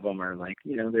 each one of them are like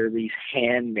they're these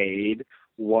handmade,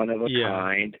 one of a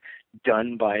kind,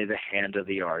 done by the hand of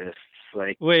the artists.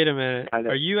 Like, wait a minute,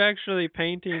 are you actually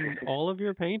painting all of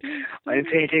your paintings? I'm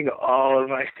painting all of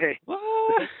my paintings.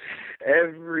 What?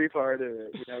 Every part of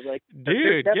it.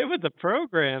 Dude, get with the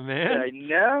program, man. I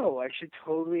know. I should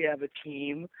totally have a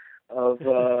team of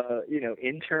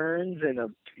interns and a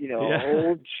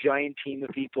whole giant team of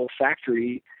people,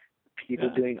 factory people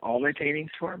doing all my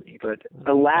paintings for me. But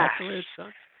alas,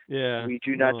 we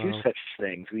do not do such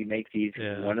things. We make these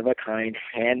one of a kind,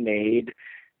 handmade,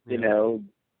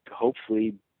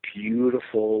 hopefully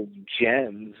beautiful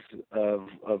gems of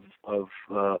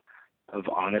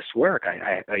honest work.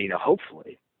 I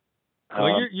hopefully.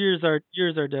 Well, yours are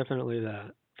definitely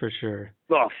that, for sure.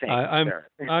 Well, thanks.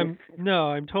 I'm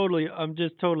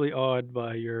just totally awed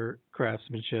by your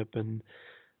craftsmanship, and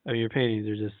your paintings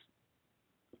are just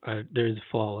they're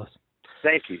flawless.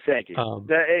 Thank you.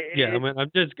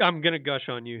 I'm gonna gush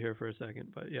on you here for a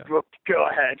second, but yeah. Well, go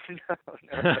ahead.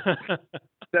 No.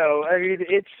 So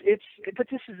but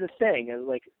this is the thing,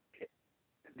 like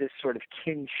this sort of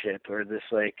kinship, or this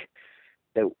like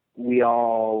that we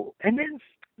all, and then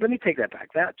let me take that back.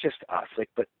 Not just us,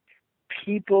 but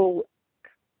people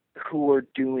who are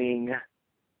doing,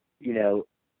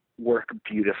 work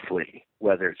beautifully,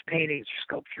 whether it's paintings or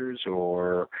sculptures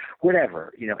or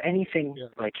whatever, anything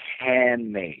like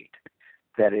handmade,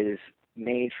 that is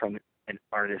made from an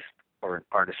artist or an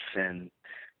artisan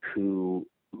who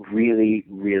really,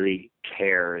 really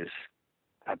cares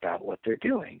about what they're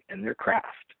doing and their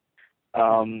craft.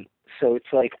 So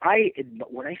it's like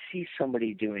when I see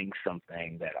somebody doing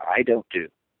something that I don't do,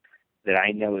 that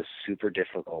I know is super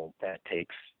difficult, that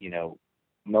takes,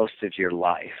 most of your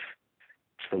life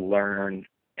to learn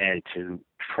and to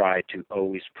try to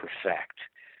always perfect.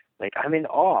 Like, I'm in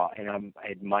awe and I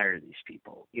admire these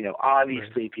people,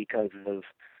 obviously because of,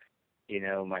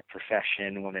 my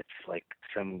profession, when it's like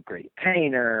some great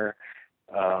painter,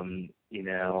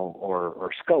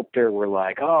 or sculptor, we're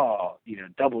like, oh,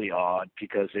 doubly awed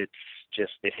because it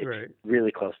hits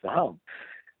really close to home.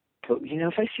 But,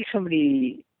 if I see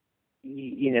somebody,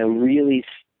 really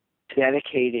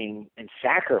dedicating and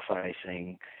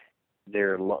sacrificing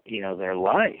their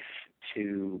life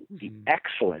to the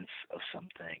excellence of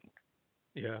something,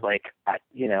 like,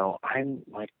 I'm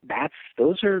like,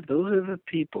 those are the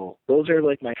people. Those are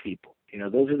like my people.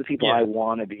 Those are the people I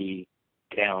want to be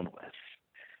down with.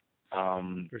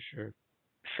 For sure.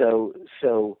 So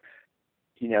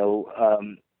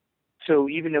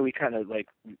even though we kind of like,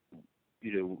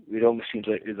 it almost seems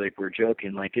like we're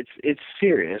joking, like it's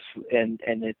serious, and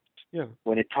it's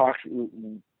when it talks,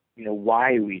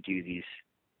 why we do these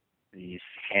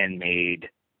handmade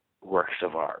works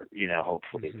of art,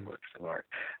 hopefully works of art,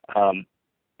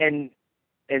 and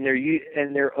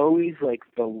they're always like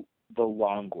the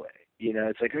long way.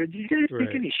 It's like, do you guys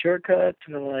take any shortcuts?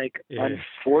 And I'm like,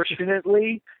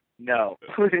 unfortunately, no.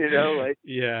 Like,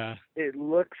 it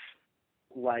looks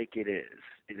like it is.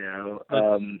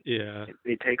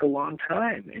 They take a long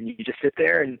time, and you just sit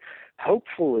there, and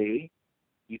hopefully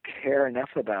you care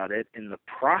enough about it in the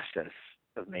process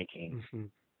of making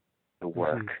the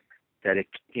work that it,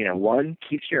 one,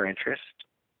 keeps your interest,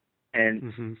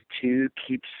 and two,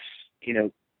 keeps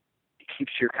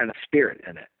your kind of spirit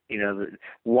in it.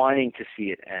 Wanting to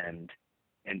see it end,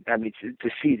 and I mean to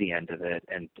see the end of it,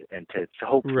 and to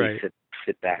hopefully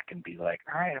sit back and be like,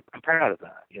 all right, I'm proud of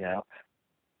that.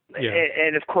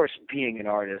 And of course, being an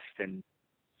artist, and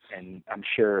I'm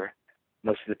sure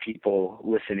most of the people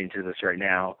listening to this right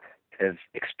now have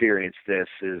experienced this,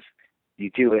 is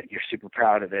you do it, you're super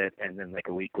proud of it, and then like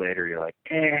a week later you're like,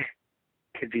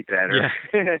 could be better.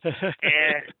 It's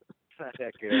not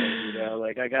that good,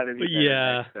 like, I gotta be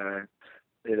better next time.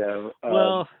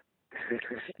 Well,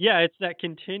 it's that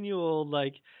continual,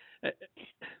 like,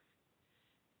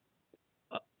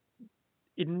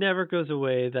 it never goes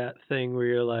away, that thing where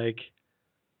you're like,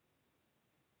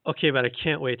 okay, but I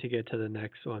can't wait to get to the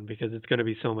next one because it's going to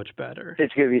be so much better.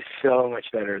 It's going to be so much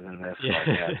better than this one.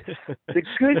 Yeah. The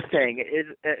good thing is,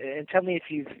 and tell me if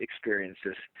you've experienced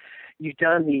this, you've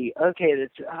done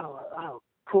that's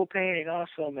cool painting,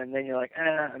 awesome, and then you're like,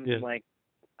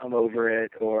 I'm over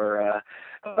it, or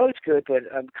it's good, but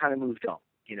I'm kind of moved on,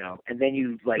 and then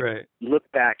you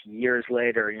look back years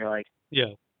later and you're like,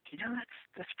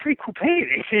 that's pretty cool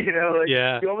painting, like,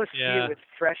 you almost see it with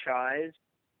fresh eyes,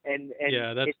 and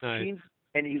that's nice. Seems,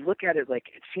 and you look at it like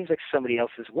it seems like somebody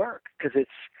else's work, because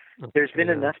there's been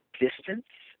enough distance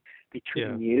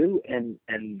between you and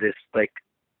this like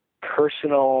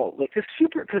personal, like this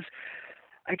super, because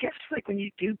I guess like when you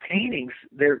do paintings,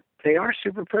 they are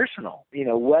super personal,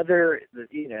 whether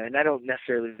and I don't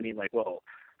necessarily mean like, well,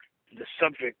 the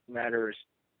subject matter is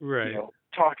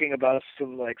talking about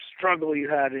some like struggle you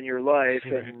had in your life,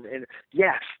 and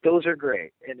yes, those are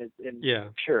great, and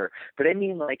sure, but I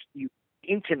mean like you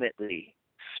intimately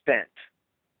spent,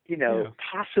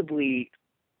 possibly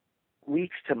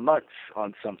weeks to months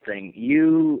on something,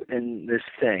 you and this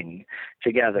thing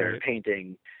together,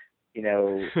 painting,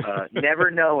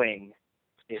 never knowing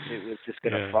if it was just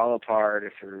going to fall apart,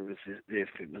 if it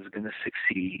was going to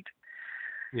succeed,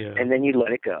 and then you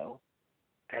let it go.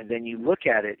 And then you look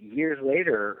at it years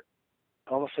later,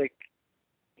 almost like,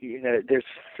 there's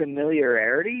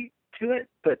familiarity to it,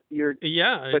 but you're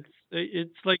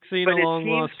it's like seeing a long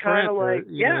lost friend, like,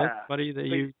 somebody that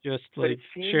you just like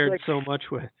shared so much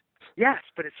with. Yes,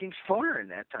 but it seems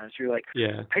foreign at times. You're like,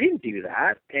 I didn't do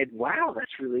that, and wow,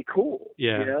 that's really cool.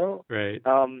 Right.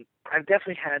 I've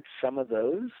definitely had some of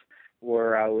those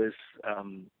where I was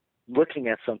looking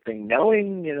at something,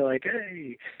 knowing, like,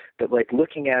 hey, but like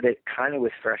looking at it kind of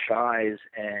with fresh eyes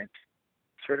and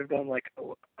sort of going like,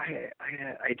 oh,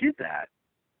 I did that.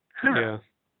 Yeah.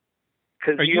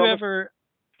 Because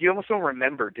you almost don't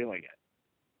remember doing it.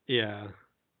 Yeah.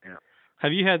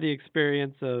 Have you had the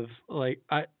experience of, like,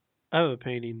 I have a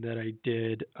painting that I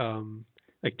did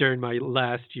like during my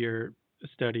last year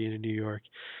studying in New York,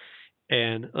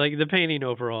 and like the painting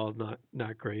overall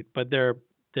not great, but there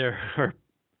are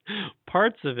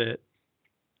parts of it,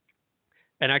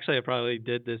 and actually I probably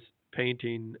did this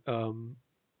painting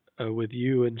with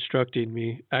you instructing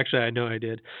me. Actually, I know I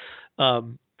did, but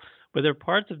there are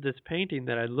parts of this painting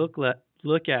that I look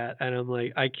at and I'm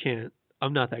like,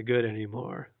 I'm not that good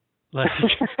anymore. Like,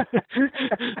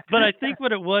 but I think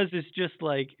what it was is just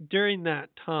like during that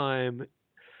time,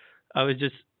 I was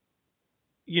just,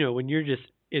 when you're just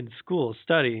in school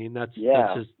studying. That's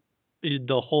Yeah. just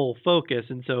the whole focus.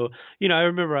 And so, I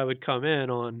remember I would come in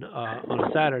on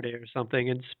a Saturday or something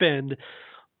and spend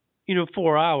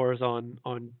 4 hours on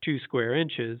 2 square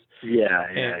inches. Yeah,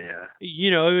 And yeah,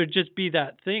 yeah. it would just be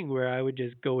that thing where I would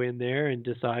just go in there and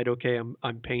decide, okay,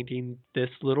 I'm painting this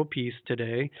little piece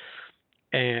today,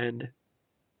 and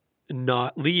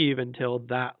not leave until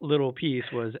that little piece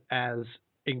was as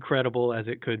incredible as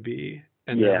it could be,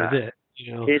 and that was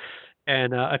Yeah. it. It's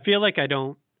And I feel like I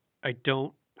don't I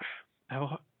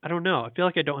don't know. I feel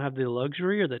like I don't have the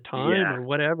luxury or the time yeah. or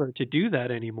whatever to do that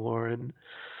anymore, and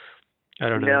I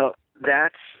don't know. No,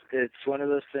 it's one of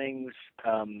those things.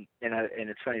 And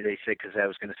it's funny they say, because I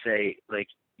was going to say, like,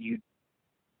 you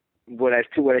what I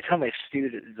tell my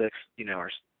students,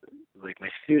 like my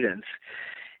students,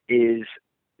 is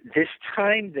this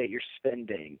time that you're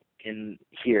spending in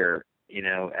here,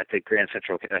 at the Grand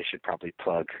Central. I should probably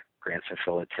plug Grand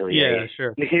Central Yeah, Atelier,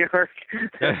 sure. New York.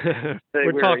 We're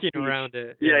where I talking teach. around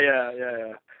it.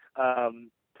 Yeah.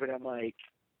 But I'm like,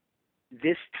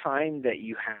 this time that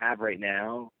you have right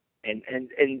now, and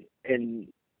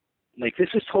like,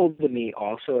 this was told to me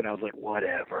also, and I was like,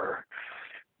 whatever.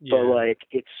 Yeah. But like,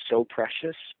 it's so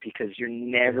precious, because you're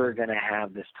never gonna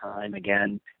have this time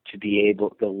again to be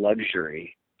the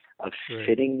luxury of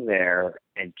sitting there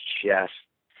and just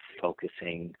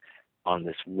focusing on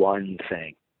this one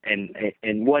thing,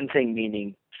 and one thing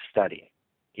meaning studying,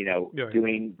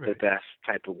 doing the best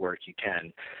type of work you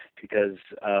can, because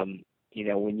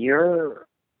when you're,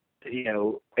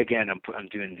 again, I'm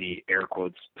doing the air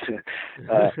quotes,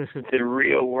 the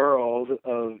real world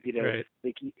of,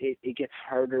 like, it gets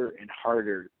harder and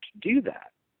harder to do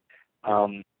that.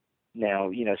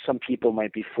 Now, some people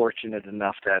might be fortunate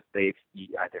enough that they've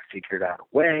either figured out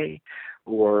a way,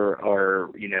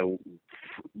 or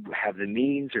have the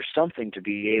means or something to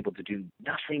be able to do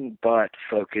nothing but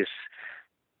focus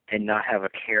and not have a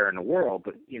care in the world.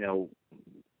 But,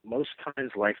 most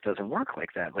times life doesn't work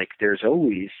like that. Like, there's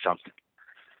always something,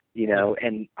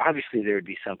 and obviously there would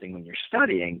be something when you're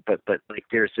studying, but like,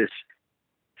 there's this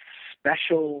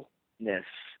specialness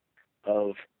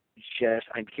of just,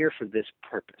 I'm here for this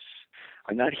purpose.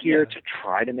 I'm not here to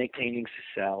try to make paintings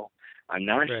to sell. I'm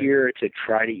not here to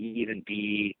try to even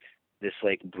be this,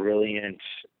 like, brilliant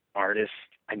artist.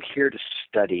 I'm here to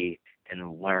study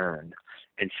and learn.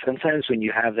 And sometimes when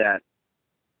you have that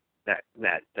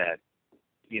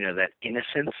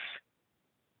innocence,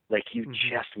 like, you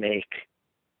just make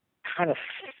kind of,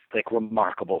 like,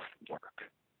 remarkable work.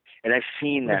 And I've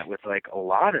seen that with, like, a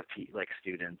lot of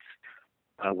students,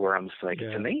 where I'm just like,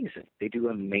 it's amazing. They do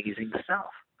amazing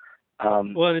stuff.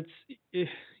 Well,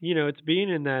 it's being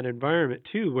in that environment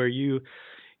too, where you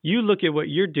look at what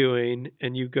you're doing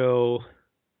and you go,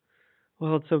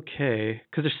 well, it's okay,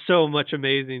 because there's so much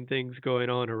amazing things going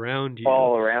on around you,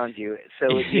 all around you. So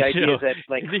the idea is that,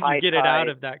 like, and then you get it out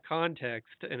of that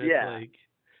context, and it's like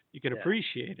you can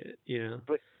appreciate it,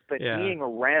 But being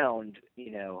around,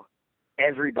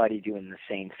 everybody doing the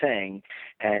same thing,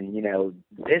 and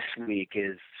this week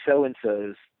is so and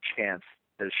so's chance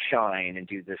to shine and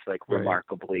do this, like,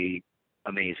 remarkably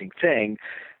amazing thing,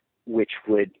 which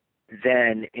would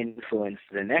then influence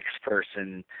the next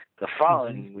person the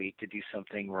following week to do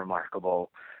something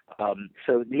remarkable.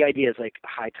 So the idea is, like,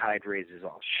 high tide raises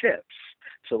all ships.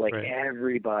 So, like,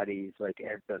 everybody's, like,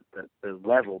 the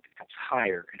level becomes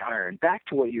higher and higher. And back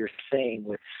to what you were saying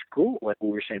with school, like what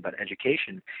we were saying about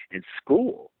education in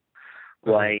school,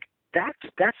 like,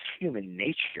 that's human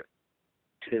nature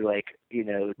to, like,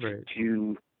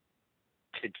 to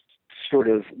sort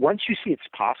of, once you see it's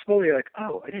possible, you're like,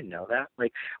 oh, I didn't know that.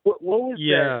 Like, what was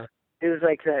that? It was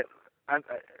like that.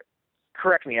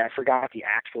 Correct me, I forgot the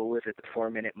actual, was it the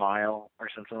 4-minute mile or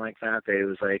something like that? That it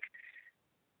was like,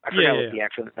 I forgot what the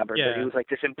actual number, but it was like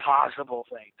this impossible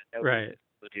thing that nobody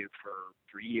would do for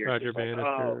 3 years. Roger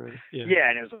Bannister.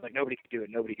 And it was like, nobody could do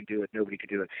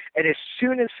it. And as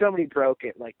soon as somebody broke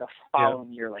it, like, the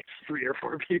following year, like, 3 or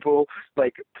 4 people,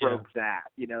 like, broke that,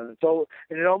 So,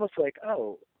 and it almost like,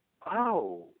 oh,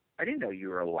 I didn't know you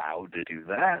were allowed to do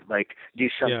that. Like, do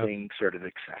something sort of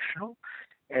exceptional.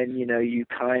 And, you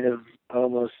kind of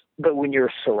almost, but when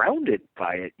you're surrounded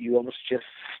by it, you almost just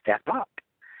step up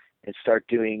and start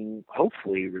doing,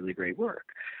 hopefully, really great work.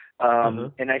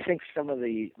 And I think some of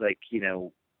the, like,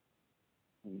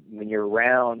 when you're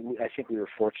around, I think we were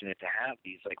fortunate to have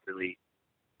these, like, really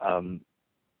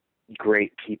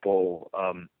great people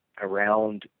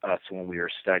around us when we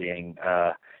were studying.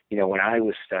 When I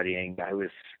was studying, I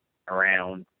was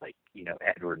around, like,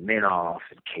 Edward Minoff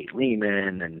and Kate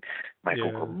Lehman and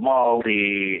Michael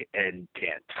Grimaldi and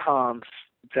Dan Thompson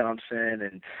Thompson,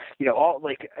 and all,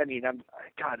 like, I mean,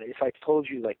 God, if I told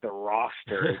you like the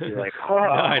roster, you'd be like, oh, No,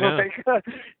 I know. my God.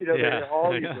 There Yeah, are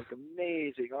all I these know. like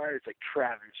amazing artists, like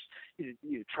Travis.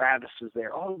 Travis was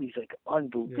there. All these like Yeah.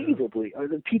 unbelievably,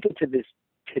 the people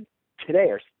today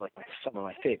are like some of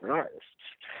my favorite artists.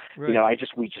 Right.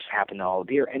 We just happen to all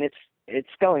be here, and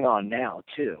it's going on now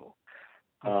too.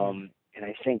 Mhm. And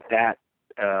I think that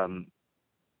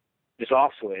is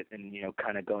also it. And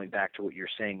kind of going back to what you're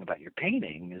saying about your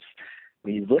painting, is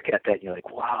when you look at that, you're like,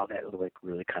 wow, that was like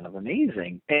really kind of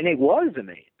amazing, and it was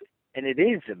amazing, and it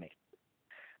is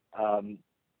amazing.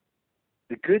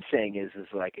 The good thing is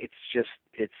like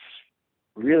it's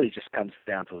really just comes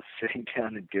down to sitting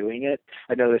down and doing it.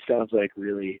 I know this sounds like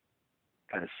really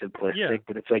kind of Yeah. simplistic,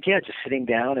 but it's like, yeah, just sitting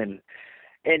down and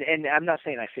I'm not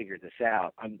saying I figured this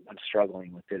out. I'm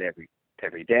struggling with it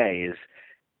every day. Is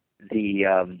the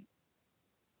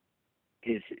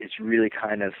is really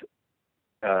kind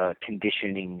of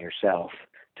conditioning yourself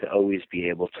to always be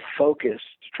able to focus,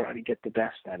 to try to get the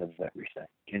best out of everything,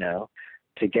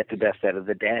 to get the best out of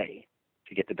the day,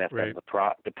 to get the best out of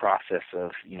Right. the process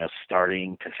of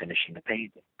starting to finishing the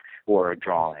painting or a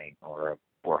drawing or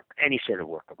any sort of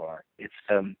work of art. It's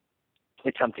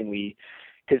something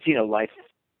because life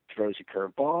throws you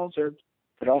curveballs,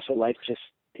 but also life just,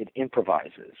 it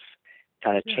improvises,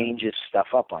 kind of Yeah. changes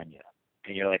stuff up on you,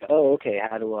 and you're like, oh, okay,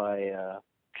 how do I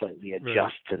slightly Right.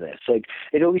 adjust to this? Like,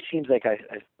 it always seems like I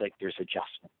like there's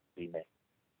adjustment to be made.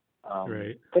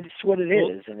 Right. But it's what it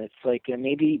Well, is, and it's like,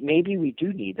 maybe we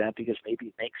do need that, because maybe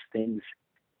it makes things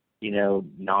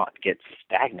not get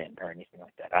stagnant or anything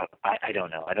like that. I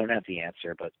don't know. I don't have the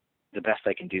answer, but the best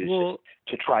I can do is just well,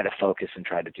 to try to focus and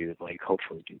try to do, like,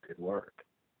 hopefully do good work.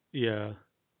 yeah.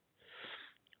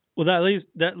 Well,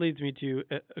 that leads me to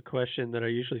a question that I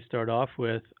usually start off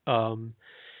with,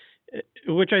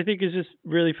 which I think is just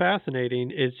really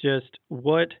fascinating. Is just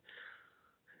what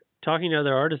talking to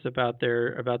other artists about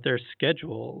their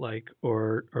schedule, like,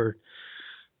 or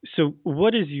so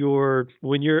what is your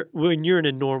when you're in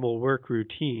a normal work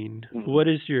routine, Hmm.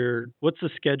 what's the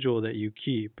schedule that you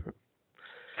keep?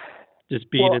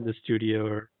 Just being Well, in the studio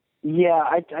or yeah,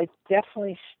 I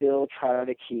definitely still try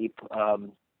to keep.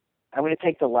 I'm going to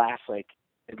take the last, like,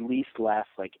 at least last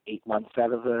like 8 months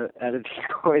out of the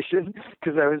equation,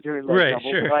 because I was doing like right,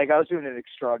 double, sure. like I was doing an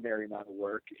extraordinary amount of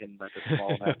work in like a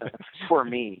small amount of time for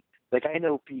me. Like, I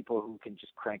know people who can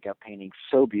just crank out paintings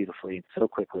so beautifully and so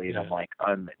quickly, and Yeah.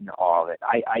 I'm in awe of it.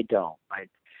 I don't. Right.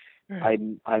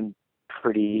 I'm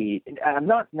pretty. I'm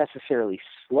not necessarily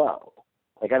slow.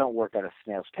 Like, I don't work at a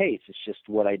snail's pace. It's just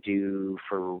what I do,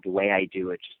 for the way I do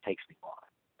it just takes me a while.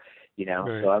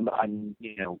 So Right. I'm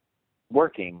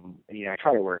working. I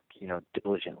try to work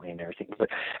diligently and everything.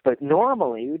 But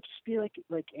normally it would just be like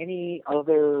any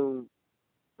other,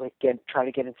 like, try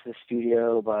to get into the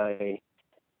studio by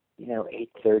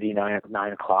 8:30,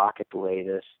 9 o'clock at the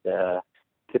latest.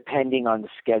 Depending on the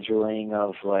scheduling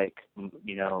of, like,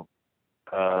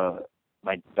 uh,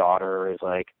 my daughter is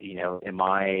like,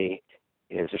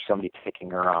 is there somebody picking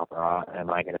her up, or am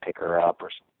I going to pick her up, or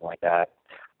something like that.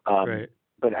 Um, Right.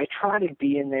 but I try to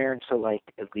be in there until like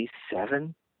at least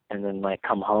 7, and then like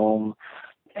come home,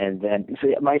 and then, so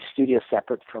my studio's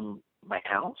separate from my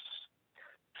house.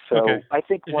 Okay. So I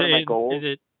think Is one of my is goals.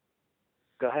 it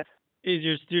Go ahead. is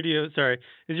your studio sorry,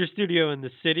 is your studio in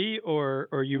the city or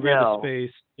you rent a No,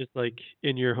 space just like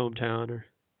in your hometown or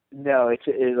no, it's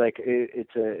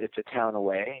a town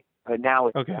away. But now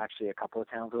it's okay. actually a couple of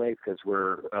towns away, because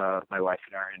we're my wife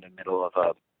and I are in the middle of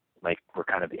we're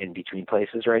kind of in between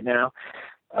places right now.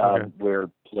 Okay. We're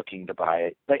looking to buy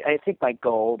it. Like, I think my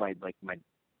goal, my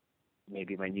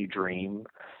maybe my new dream.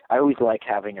 I always like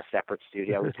having a separate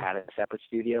studio. I always had a separate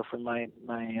studio from my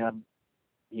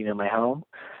home.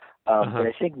 But Uh-huh.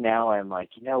 I think now I'm like,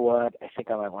 you know what? I think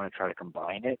I might want to try to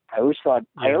combine it. I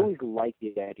Yeah. always liked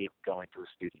the idea of going to a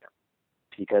studio,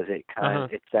 because Uh-huh.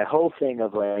 it's that whole thing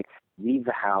of, like, leave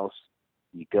the house,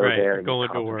 you go Right. there You're and you going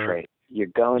to work. concentrate. You're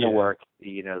going to Yeah. work.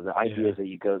 The idea Yeah. is that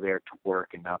you go there to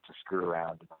work and not to screw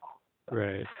around and all that stuff.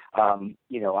 Right.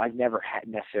 I've never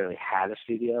necessarily had a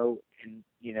studio in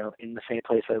the same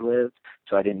place I lived,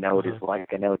 so I didn't know what Uh-huh. it's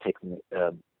like. I know it takes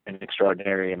an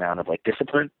extraordinary amount of, like,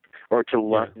 discipline, or to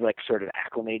learn, Yeah. like, sort of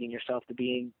acclimating yourself to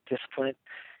being disciplined,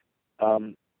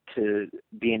 to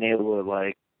being able to,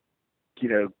 like,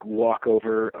 walk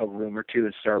over a room or two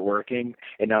and start working,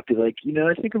 and not be like,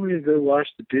 I think I'm going to go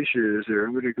wash the dishes, or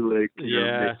I'm going to go, like,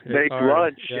 Yeah, it's make hard.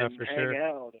 lunch Yeah, and for hang sure.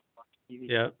 out and watch TV.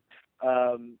 Yeah.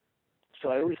 So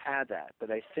I always had that,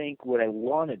 but I think what I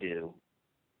want to do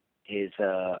is,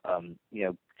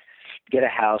 get a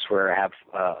house where I have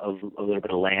a little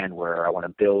bit of land where I want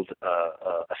to build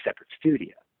a separate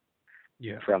studio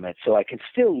from it, so I can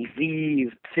still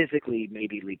physically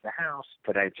maybe leave the house,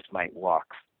 but I just might walk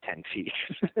 10 feet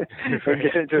or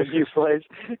get into a new place.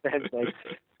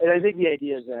 And I think the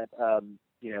idea is that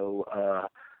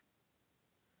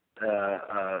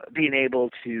being able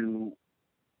to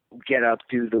get up,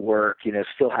 do the work,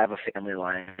 still have a family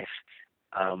life,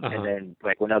 and then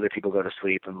like when other people go to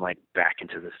sleep, I'm like back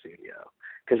into the studio,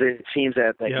 because it seems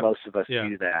that like most of us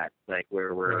do that, like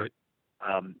where we're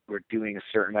doing a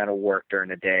certain amount of work during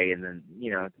the day, and then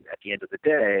at the end of the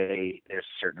day there's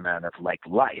a certain amount of like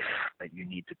life that you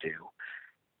need to do.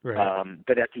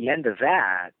 But at the end of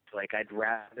that, like I'd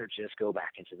rather just go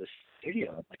back into the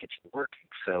studio, like it's working.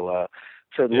 So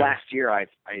last year I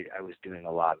was doing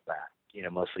a lot of that,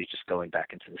 mostly just going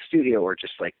back into the studio or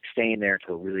just like staying there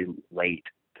till really late.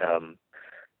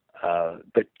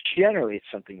 But generally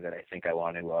it's something that I think I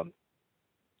want to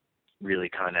really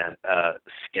kind of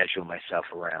schedule myself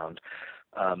around,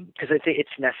 because I think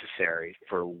it's necessary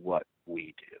for what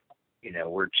we do.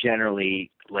 We're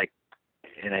generally like,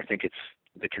 and I think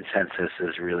the consensus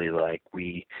is really like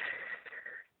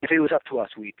if it was up to us,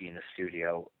 we'd be in the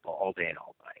studio all day and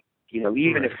all night.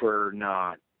 Even if we're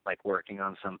not like working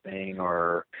on something,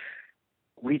 or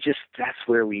that's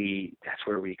where we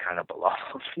kind of belong.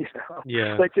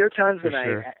 Like there are times when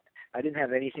I didn't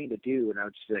have anything to do, and I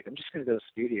would just be like, I'm just going to go to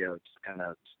the studio, just kind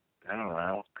of, I don't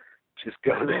know, just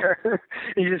go there.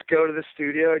 You just go to the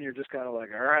studio, and you're just kind of like,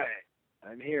 all right,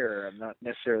 I'm here. I'm not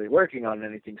necessarily working on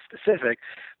anything specific,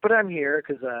 but I'm here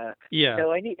because, I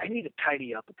need to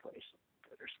tidy up a place.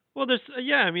 Well,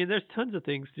 there's tons of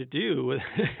things to do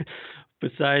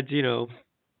besides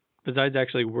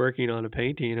actually working on a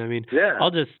painting. I mean,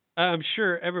 I'm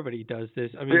sure everybody does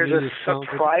this. I mean, there's a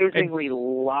surprisingly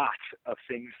lot of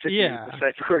things to do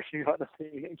besides working on a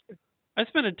painting. I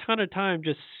spend a ton of time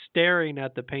just staring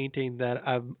at the painting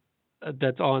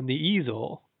that's on the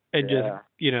easel, and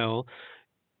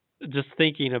just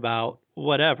thinking about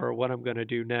what I'm going to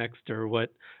do next, or what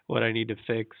I need to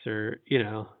fix, or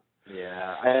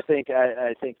Yeah, I think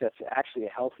that's actually a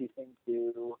healthy thing to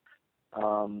do.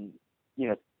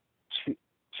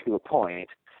 To a point.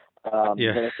 But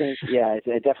I think, I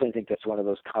definitely think that's one of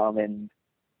those common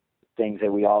things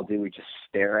that we all do. We just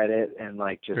stare at it and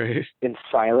like just in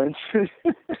silence.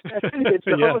 It's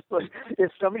almost like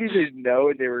if somebody didn't know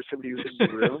and they were somebody who was in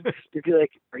the room, you'd be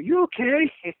like, "Are you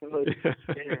okay?" Like, just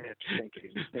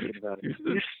thinking about it.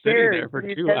 You're just sitting there for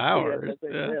 2 hours.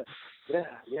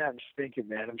 I'm just thinking,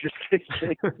 man. I'm just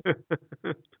thinking.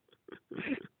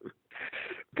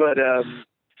 But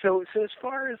so as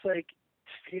far as like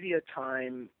studio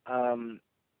time, I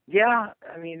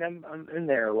mean, I'm in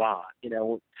there a lot.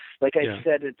 Like I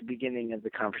said at the beginning of the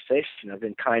conversation, I've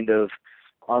been kind of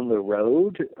on the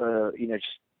road,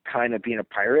 just kind of being a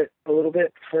pirate a little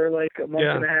bit for like a month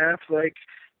and a half, like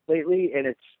lately, and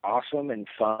it's awesome and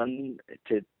fun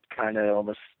to kind of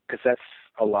almost, because that's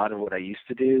a lot of what I used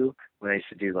to do when I used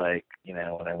to do like, when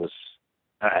I was,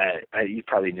 you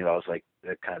probably knew I was like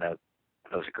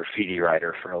I was a graffiti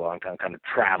writer for a long time, kind of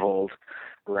traveled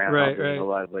around doing a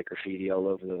lot of like graffiti all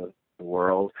over the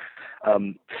world.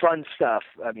 Fun stuff.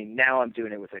 I mean, now I'm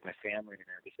doing it with like my family and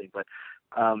everything, but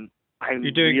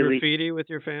You're doing graffiti with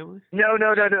your family? No,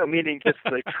 meaning just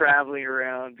like traveling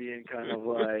around, being kind of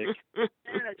like,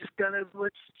 just kind of,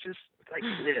 let's just like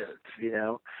live,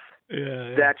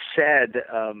 Yeah. That said,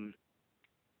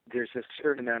 there's a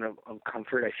certain amount of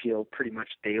comfort I feel pretty much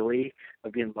daily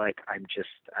of being like,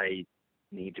 I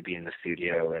need to be in the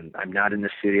studio, and I'm not in the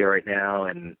studio right now,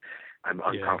 and I'm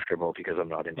uncomfortable because I'm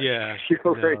not in the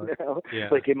studio right now.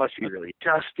 Like it must be really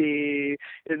dusty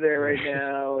in there right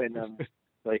now, and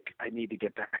like I need to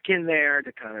get back in there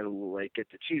to kind of like get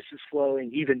the juices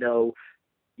flowing, even though,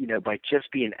 by just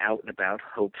being out and about,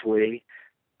 hopefully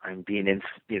I'm being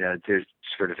there's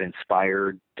sort of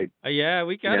inspired to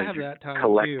we gotta have that time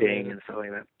collecting too, and stuff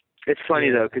like that. It's funny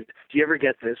though, because do you ever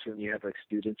get this when you have like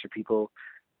students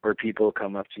or people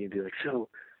come up to you and be like, so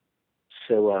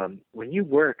when you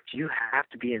work, do you have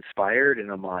to be inspired? And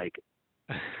I'm like,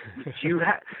 you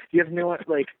have no,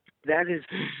 like, that is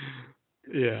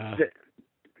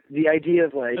the idea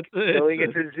of like going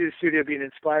into the studio being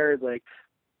inspired, like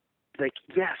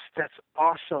yes, that's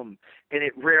awesome, and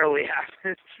it rarely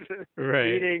happens.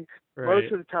 Meaning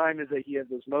most of the time is that you have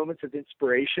those moments of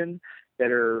inspiration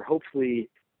that are hopefully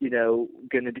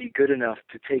going to be good enough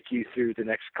to take you through the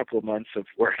next couple of months of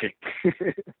working.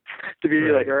 To be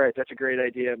like, all right, that's a great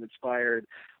idea, I'm inspired.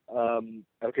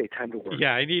 Okay, time to work.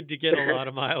 Yeah, I need to get a lot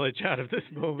of mileage out of this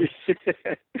moment.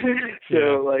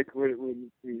 So like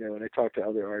when when I talk to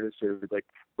other artists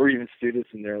or even students,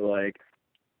 and they're like,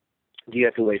 do you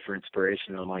have to wait for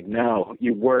inspiration? And I'm like, no,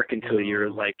 you work until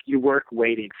you work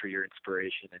waiting for your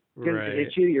inspiration. And as soon as it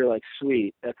hits you, you're like,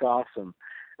 sweet, that's awesome.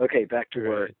 Okay, back to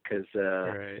work, because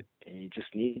you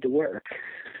just need to work.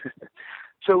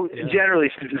 So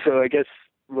generally, so I guess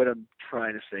what I'm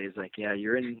trying to say is like,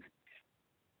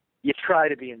 you try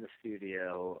to be in the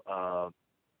studio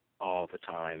all the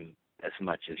time as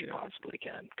much as you possibly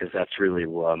can, because that's really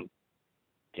where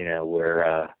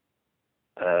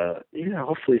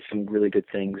hopefully some really good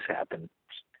things happen.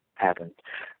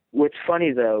 What's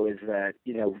funny though is that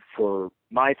for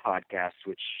my podcast,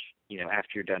 which after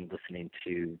you're done listening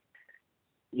to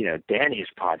Danny's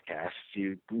podcast,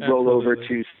 you roll over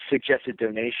to Suggested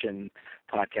Donation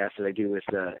podcast that I do with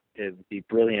the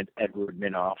brilliant Edward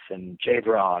Minoff and Jay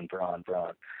Braun.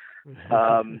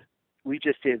 We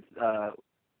just did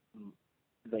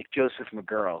like Joseph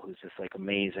McGurl, who's this like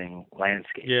amazing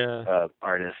landscape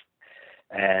artist.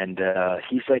 And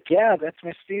he's like, yeah, that's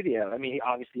my studio. I mean, he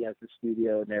obviously has the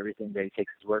studio and everything that he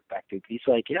takes his work back to. But he's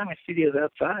like, yeah, my studio's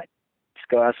outside. Just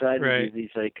go outside and do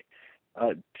these like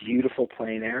beautiful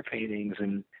plein air paintings.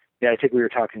 And I think when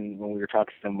we were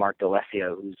talking to Mark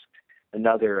D'Alessio, who's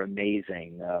another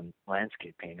amazing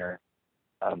landscape painter,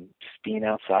 just being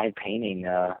outside painting,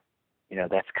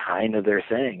 that's kind of their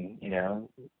thing,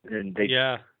 and they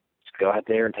just go out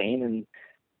there and paint,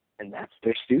 and that's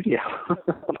their studio.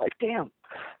 I'm like, damn,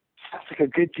 sounds like a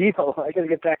good deal. I got to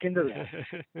get back into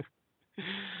that.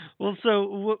 Well,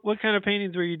 so what kind of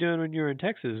paintings were you doing when you were in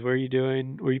Texas? Were you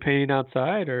painting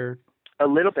outside or? A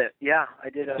little bit, yeah.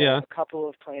 I did a couple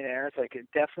of plein airs. I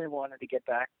definitely wanted to get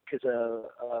back into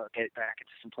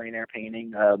some plein air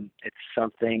painting. It's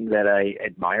something that I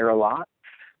admire a lot.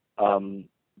 I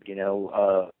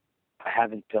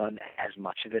haven't done as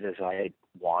much of it as I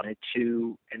wanted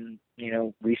to,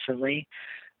 recently.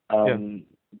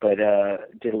 But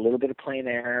did a little bit of plein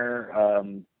air.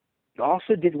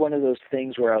 Also did one of those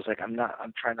things where I was like, I'm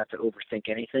trying not to overthink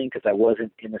anything, because I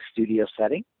wasn't in a studio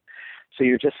setting. So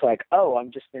you're just like, oh,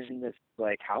 I'm just in this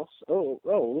like house. Oh,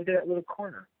 look at that little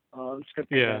corner. I'm just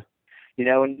gonna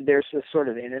and there's this sort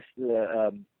of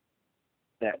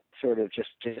that sort of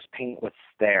just paint what's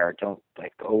there. Don't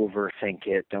like overthink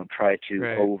it. Don't try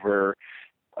to over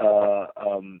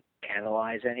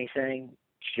analyze anything.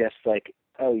 Just like,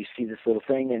 oh, you see this little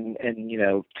thing, and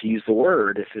to use the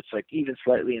word, if it's like even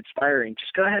slightly inspiring,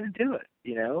 just go ahead and do it.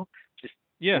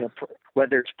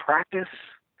 Whether it's practice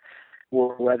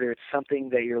or whether it's something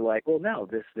that you're like, well, no,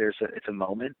 it's a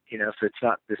moment, so it's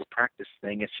not this practice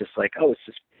thing. It's just like, oh, it's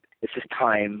just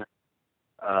time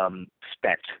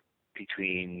spent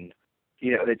between,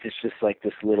 it's just like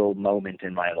this little moment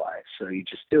in my life. So you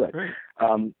just do it. Right.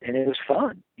 And it was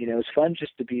fun. It was fun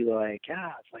just to be like,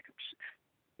 it's like,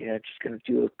 just going to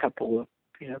do a couple of,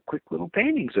 quick little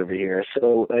paintings over here.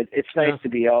 So it's nice to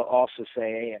be also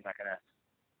say, hey, I'm not going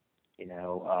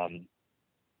to,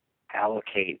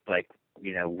 allocate like,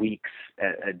 weeks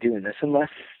at doing this, unless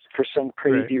for some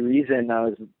crazy reason I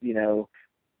was,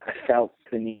 I felt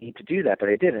the need to do that, but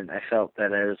I didn't. I felt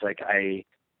that I was like, I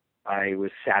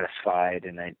was satisfied,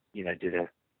 and I, did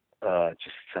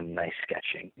just some nice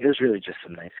sketching. It was really just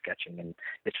some nice sketching, and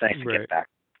it's nice to get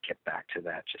back to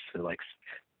that, just to like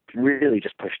really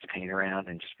just push the paint around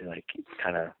and just be like,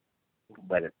 kind of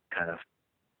let it kind of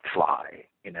fly,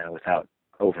 without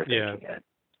overthinking it.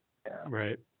 Yeah.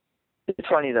 Right. It's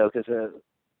funny though, because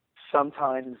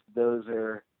sometimes those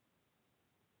are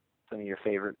some of your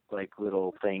favorite like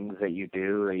little things that you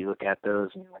do, or you look at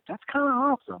those and you're like, that's kind of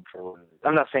awesome.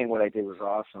 I'm not saying what I did was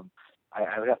awesome.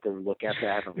 I would have to look at that.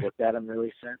 I haven't looked at them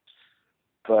really since.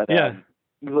 But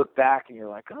you look back and you're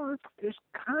like, oh, there's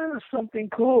kind of something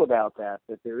cool about that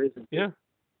there isn't this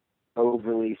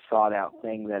overly thought out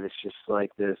thing that it's just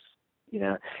like this,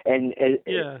 and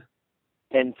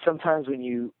and sometimes when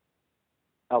you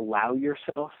allow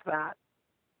yourself that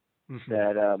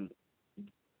the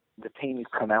paintings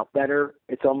come out better.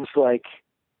 It's almost like,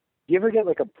 you ever get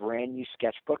like a brand new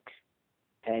sketchbook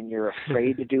and you're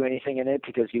afraid to do anything in it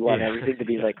because you want everything to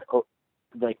be like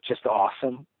just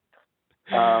awesome.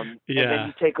 And then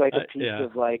you take like a piece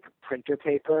of like printer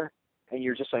paper and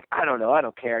you're just like, I don't know, I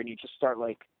don't care. And you just start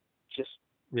like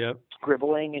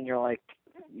scribbling, and you're like,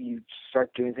 you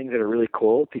start doing things that are really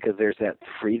cool because there's that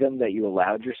freedom that you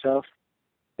allowed yourself.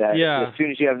 That as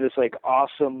soon as you have this like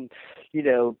awesome,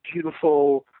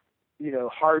 beautiful,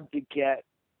 hard to get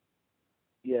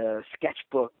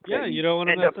sketchbook, you don't want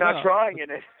to end up not drawing in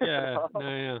it.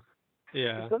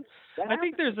 Yeah. That I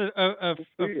think happens. there's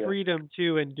a freedom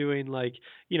too in doing like,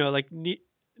 like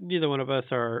neither one of us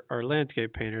are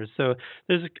landscape painters. So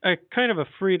there's a kind of a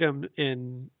freedom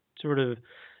in sort of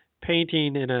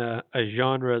painting in a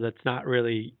genre that's not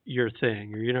really your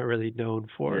thing or you're not really known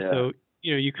for. Yeah. So,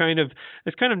 you kind of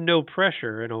there's kind of no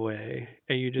pressure in a way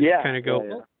and you just kind of go,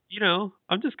 well,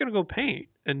 I'm just going to go paint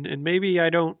and maybe I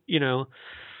don't,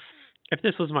 if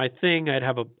this was my thing, I'd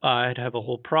have a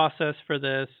whole process for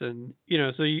this, and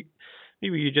so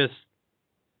maybe you just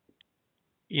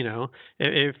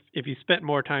if you spent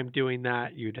more time doing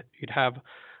that, you'd have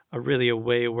a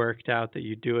way worked out that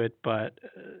you do it, but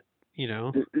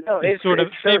No, it's sort of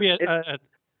maybe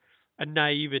a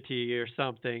naivety or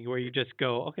something where you just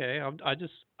go, okay,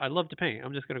 I love to paint,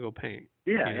 I'm just gonna go paint.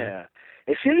 Yeah.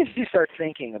 As soon as you start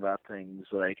thinking about things,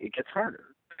 like it gets harder.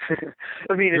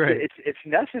 I mean, it's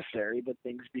necessary, but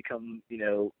things become,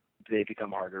 they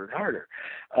become harder and harder.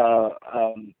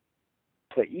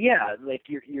 But yeah, like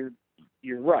you're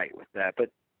right with that. But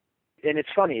and it's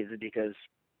funny is because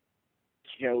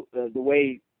the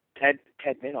way Ted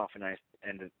Minoff and I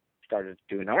started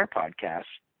doing our podcast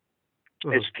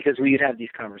is because we would have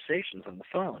these conversations on the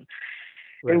phone,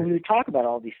 and we would talk about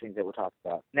all these things that we'll talk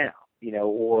about now,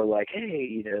 or like,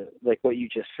 hey, like what you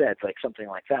just said, like something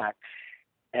like that.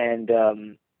 And,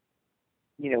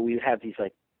 we have these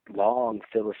like long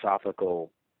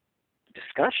philosophical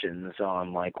discussions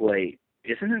on like, wait,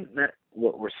 isn't that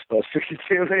what we're supposed to be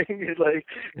doing? Like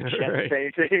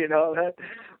painting and all that.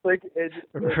 Like, and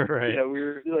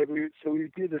so we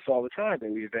do this all the time,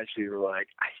 and we eventually were like,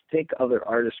 I think other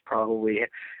artists probably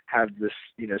have this,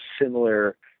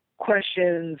 similar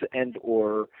questions and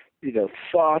or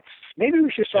thoughts. Maybe we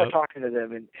should start talking to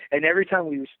them, and every time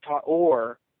we talk,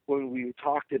 or when we would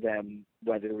talk to them,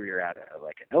 whether we were at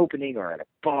like an opening or at a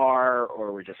bar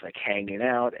or we're just like hanging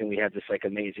out, and we have this like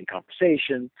amazing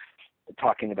conversation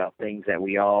talking about things that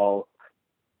we all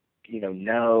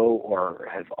know or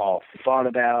have all thought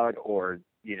about, or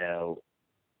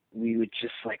we would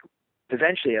just like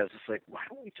eventually I was just like, why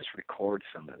don't we just record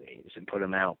some of these and put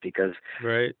them out, because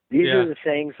these are the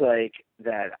things like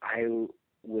that I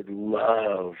would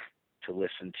love to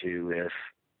listen to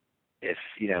if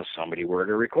somebody were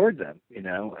to record them, and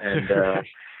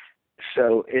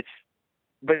so it's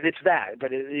that,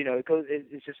 but it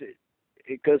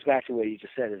goes back to what you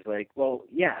just said, is like, well,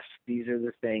 yes, these are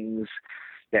the things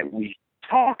that we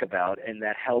talk about and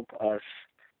that help us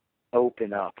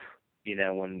open up,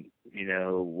 when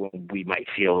we might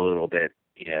feel a little bit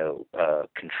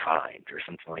confined or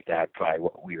something like that by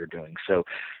what we were doing. So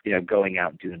going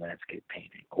out and doing landscape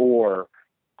painting, or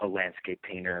a landscape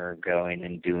painter going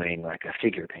and doing like a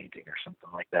figure painting or something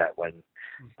like that, when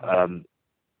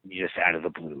just out of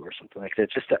the blue or something like that,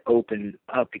 just to open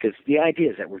up, because the idea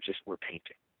is that we're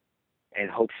painting, and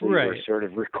hopefully we're sort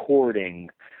of recording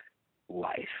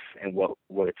life and what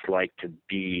it's like to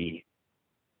be,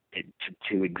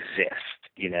 to exist,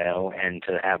 and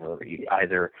to have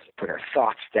either put our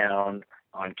thoughts down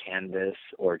on canvas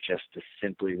or just to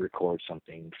simply record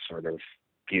something sort of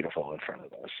beautiful in front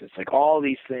of us. It's like all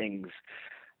these things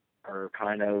are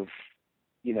kind of,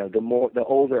 the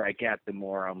older I get, the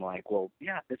more I'm like, well,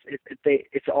 yeah,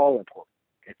 it's all important.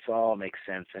 It's all makes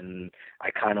sense, and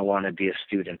I kind of want to be a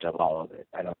student of all of it.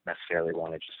 I don't necessarily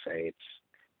want to just say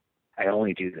I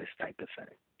only do this type of thing.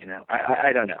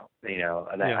 I don't know.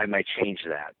 I might change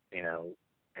that.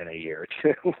 In a year or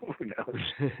two. Who knows?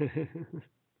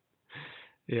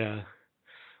 Yeah.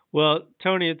 Well,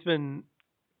 Tony, it's been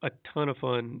a ton of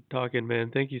fun talking, man.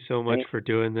 Thank you so much for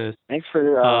doing this. Thanks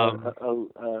for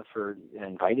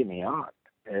inviting me on.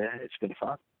 It's been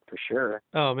fun for sure.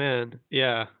 Oh man,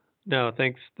 yeah. No,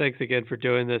 thanks again for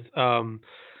doing this. I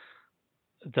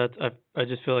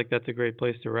just feel like that's a great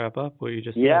place to wrap up what you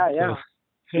just said. So.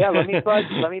 Yeah. Let me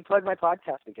plug my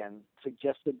podcast again.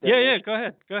 Suggested. Yeah. Go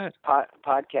ahead.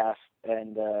 Podcast,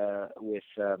 and with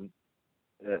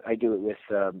I do it with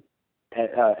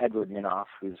Edward Minoff,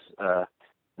 who's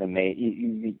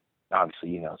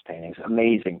obviously his paintings,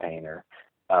 amazing painter,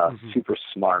 super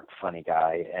smart, funny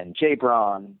guy, and Jay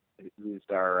Braun, who's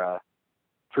our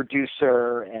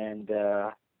producer and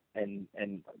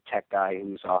tech guy,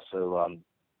 who's also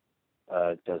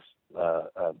does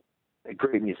a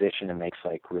great musician and makes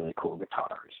like really cool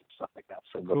guitars and stuff like that.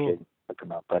 So look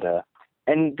him up. But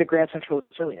and the Grand Central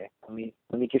Affiliate. Let me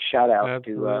give shout out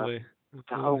to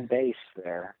home base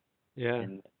there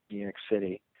in New York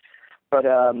City. But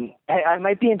I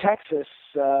might be in Texas.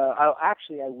 I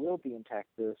will be in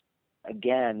Texas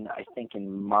again, I think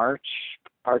in March,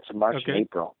 parts of March and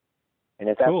April. And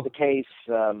if that's the case,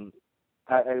 I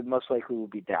most likely will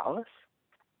be Dallas.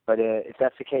 But if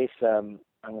that's the case, I'm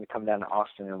going to come down to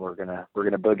Austin, and we're gonna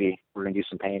boogie. We're gonna do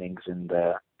some paintings and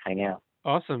hang out.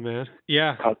 Awesome, man.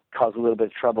 Yeah. Cause a little bit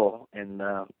of trouble in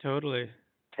totally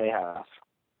Tejas.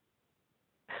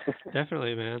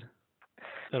 Definitely, man.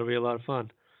 That'll be a lot of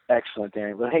fun. Excellent,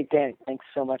 Danny. Well, hey, Danny, thanks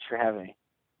so much for having me.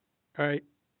 All right,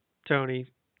 Tony.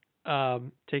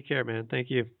 Take care, man. Thank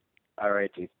you. All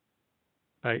right, dude.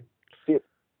 Bye. See you.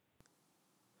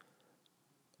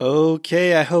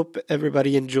 Okay, I hope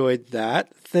everybody enjoyed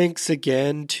that. Thanks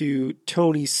again to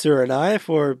Tony Curanaj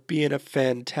for being a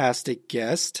fantastic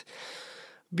guest.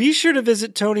 Be sure to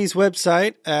visit Tony's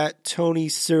website at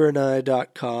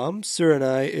tonycuranaj.com.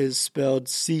 Curanaj is spelled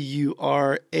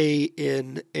Curanaj.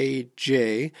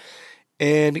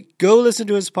 And go listen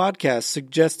to his podcast,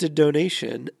 Suggested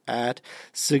Donation, at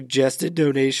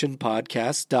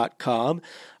suggesteddonationpodcast.com.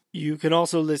 You can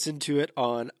also listen to it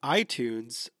on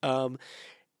iTunes.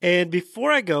 And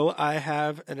before I go, I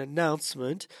have an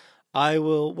announcement. I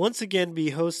will once again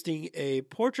be hosting a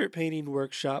portrait painting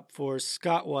workshop for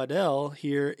Scott Waddell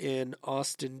here in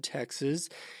Austin, Texas,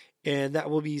 and that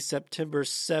will be September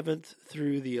 7th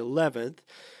through the 11th.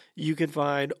 You can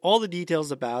find all the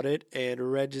details about it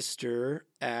and register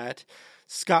at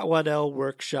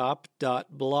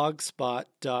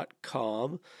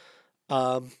scottwaddellworkshop.blogspot.com.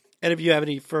 And if you have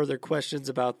any further questions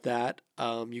about that,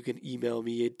 you can email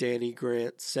me at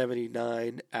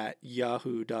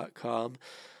dannygrant79@yahoo.com.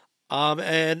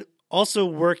 And also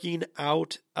working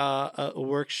out a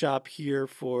workshop here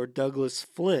for Douglas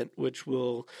Flint, which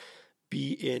will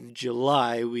be in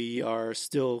July. We are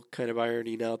still kind of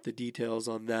ironing out the details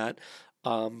on that,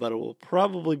 but it will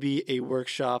probably be a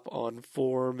workshop on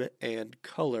form and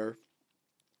color.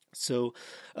 So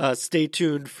stay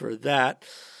tuned for that.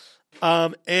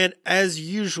 And as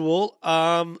usual,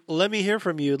 let me hear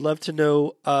from you. I'd love to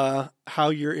know how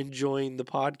you're enjoying the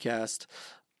podcast.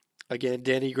 Again,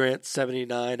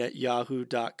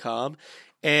 DannyGrant79@yahoo.com.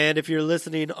 And if you're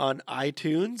listening on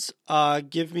iTunes,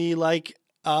 give me like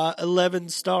 11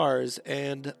 stars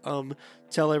and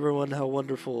tell everyone how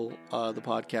wonderful the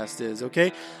podcast is,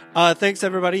 okay? Thanks,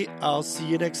 everybody. I'll see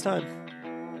you next time.